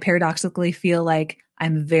 I paradoxically feel like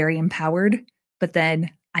I'm very empowered, but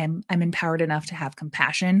then I'm empowered enough to have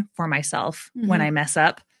compassion for myself when I mess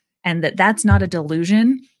up, and that's not a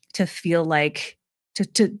delusion to feel like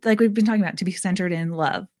to like we've been talking about, to be centered in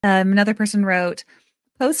love. Another person wrote,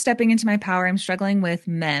 post stepping into my power, I'm struggling with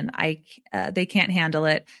men. They can't handle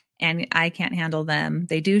it, and I can't handle them.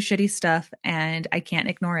 They do shitty stuff, and I can't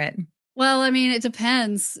ignore it. Well, I mean, it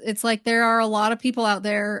depends. It's like there are a lot of people out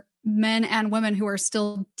there, men and women, who are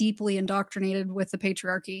still deeply indoctrinated with the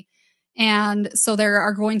patriarchy. And so there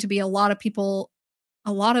are going to be a lot of people,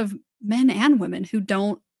 a lot of men and women who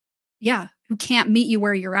who can't meet you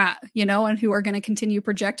where you're at, and who are going to continue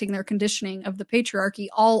projecting their conditioning of the patriarchy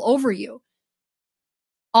all over you.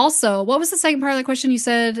 Also, what was the second part of the question you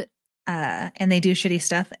said? And they do shitty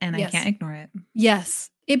stuff, and yes. I can't ignore it. Yes.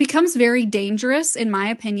 It becomes very dangerous, in my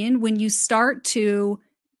opinion, when you start to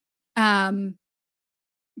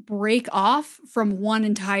break off from one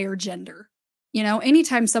entire gender.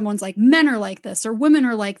 Anytime someone's like, men are like this, or women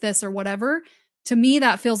are like this, or whatever, to me,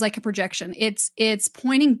 that feels like a projection. It's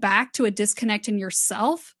pointing back to a disconnect in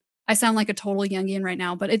yourself. I sound like a total Jungian right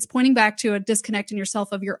now, but it's pointing back to a disconnect in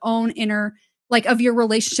yourself of your own inner, like of your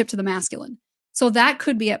relationship to the masculine. So that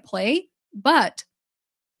could be at play. But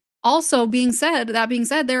also that being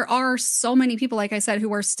said, there are so many people, like I said,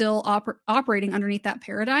 who are still operating underneath that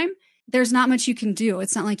paradigm. There's not much you can do.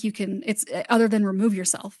 It's not like it's other than remove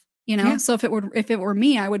yourself. Yeah. So if it were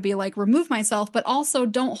me, I would be like, remove myself, but also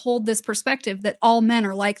don't hold this perspective that all men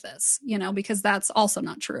are like this, because that's also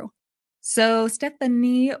not true. So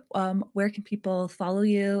Stephanie, where can people follow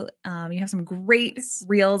you? You have some great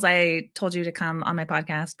reels. I told you to come on my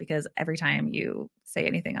podcast because every time you say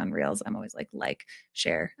anything on reels, I'm always like,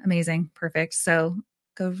 share. Amazing. Perfect. So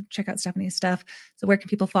go check out Stephanie's stuff. So where can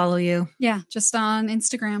people follow you? Yeah, just on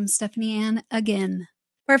Instagram, Stephanie Ann again.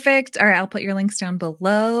 Perfect. All right, I'll put your links down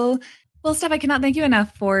below. Well, Steph, I cannot thank you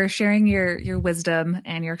enough for sharing your wisdom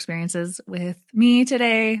and your experiences with me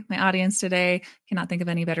today, my audience today. Cannot think of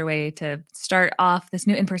any better way to start off this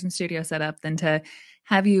new in-person studio setup than to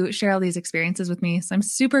have you share all these experiences with me. So I'm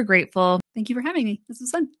super grateful. Thank you for having me. This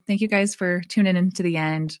was fun. Thank you guys for tuning in to the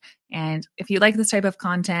end. And if you like this type of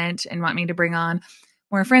content and want me to bring on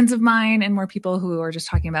more friends of mine and more people who are just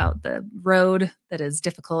talking about the road that is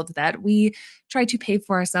difficult that we try to pave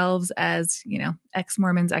for ourselves as,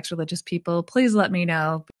 ex-Mormons, ex-religious people. Please let me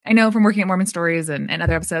know. I know from working at Mormon Stories and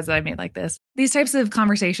other episodes that I've made like this, these types of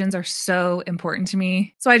conversations are so important to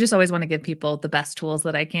me. So I just always want to give people the best tools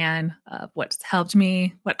that I can, what's helped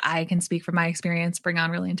me, what I can speak from my experience, bring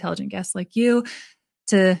on really intelligent guests like you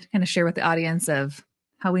to kind of share with the audience of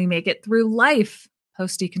how we make it through life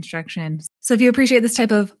post deconstruction. So if you appreciate this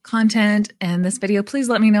type of content and this video, please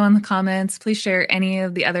let me know in the comments. Please share any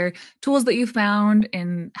of the other tools that you found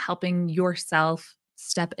in helping yourself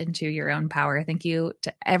step into your own power. Thank you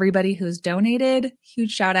to everybody who's donated.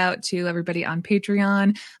 Huge shout out to everybody on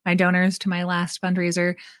Patreon, my donors to my last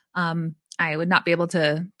fundraiser. I would not be able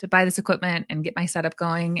to buy this equipment and get my setup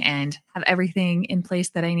going and have everything in place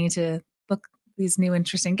that I need to book these new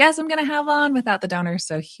interesting guests I'm going to have on without the donors.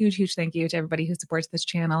 So huge thank you to everybody who supports this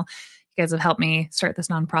channel. You guys have helped me start this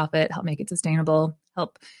nonprofit, help make it sustainable,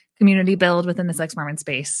 help community build within this ex-Mormon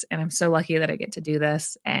space. And I'm so lucky that I get to do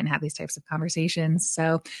this and have these types of conversations.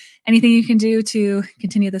 So anything you can do to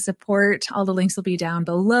continue the support, all the links will be down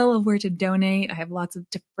below of where to donate. I have lots of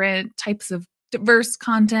different types of diverse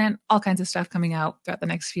content, all kinds of stuff coming out throughout the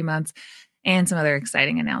next few months, and some other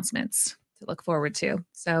exciting announcements to look forward to.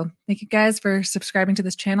 So thank you guys for subscribing to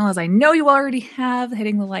this channel, as I know you already have,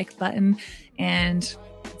 hitting the like button, and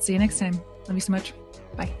see you next time. Love you so much.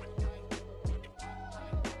 Bye.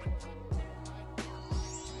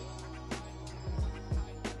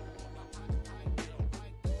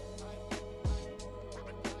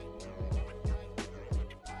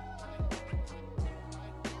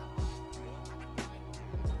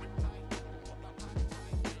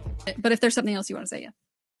 But if there's something else you want to say, yeah.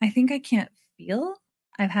 I think I can't feel.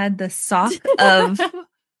 I've had the sock of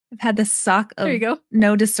there you go.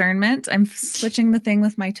 No discernment. I'm switching the thing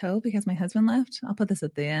with my toe because my husband left. I'll put this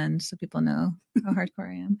at the end so people know how hardcore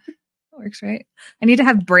I am. It works, right? I need to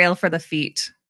have Braille for the feet.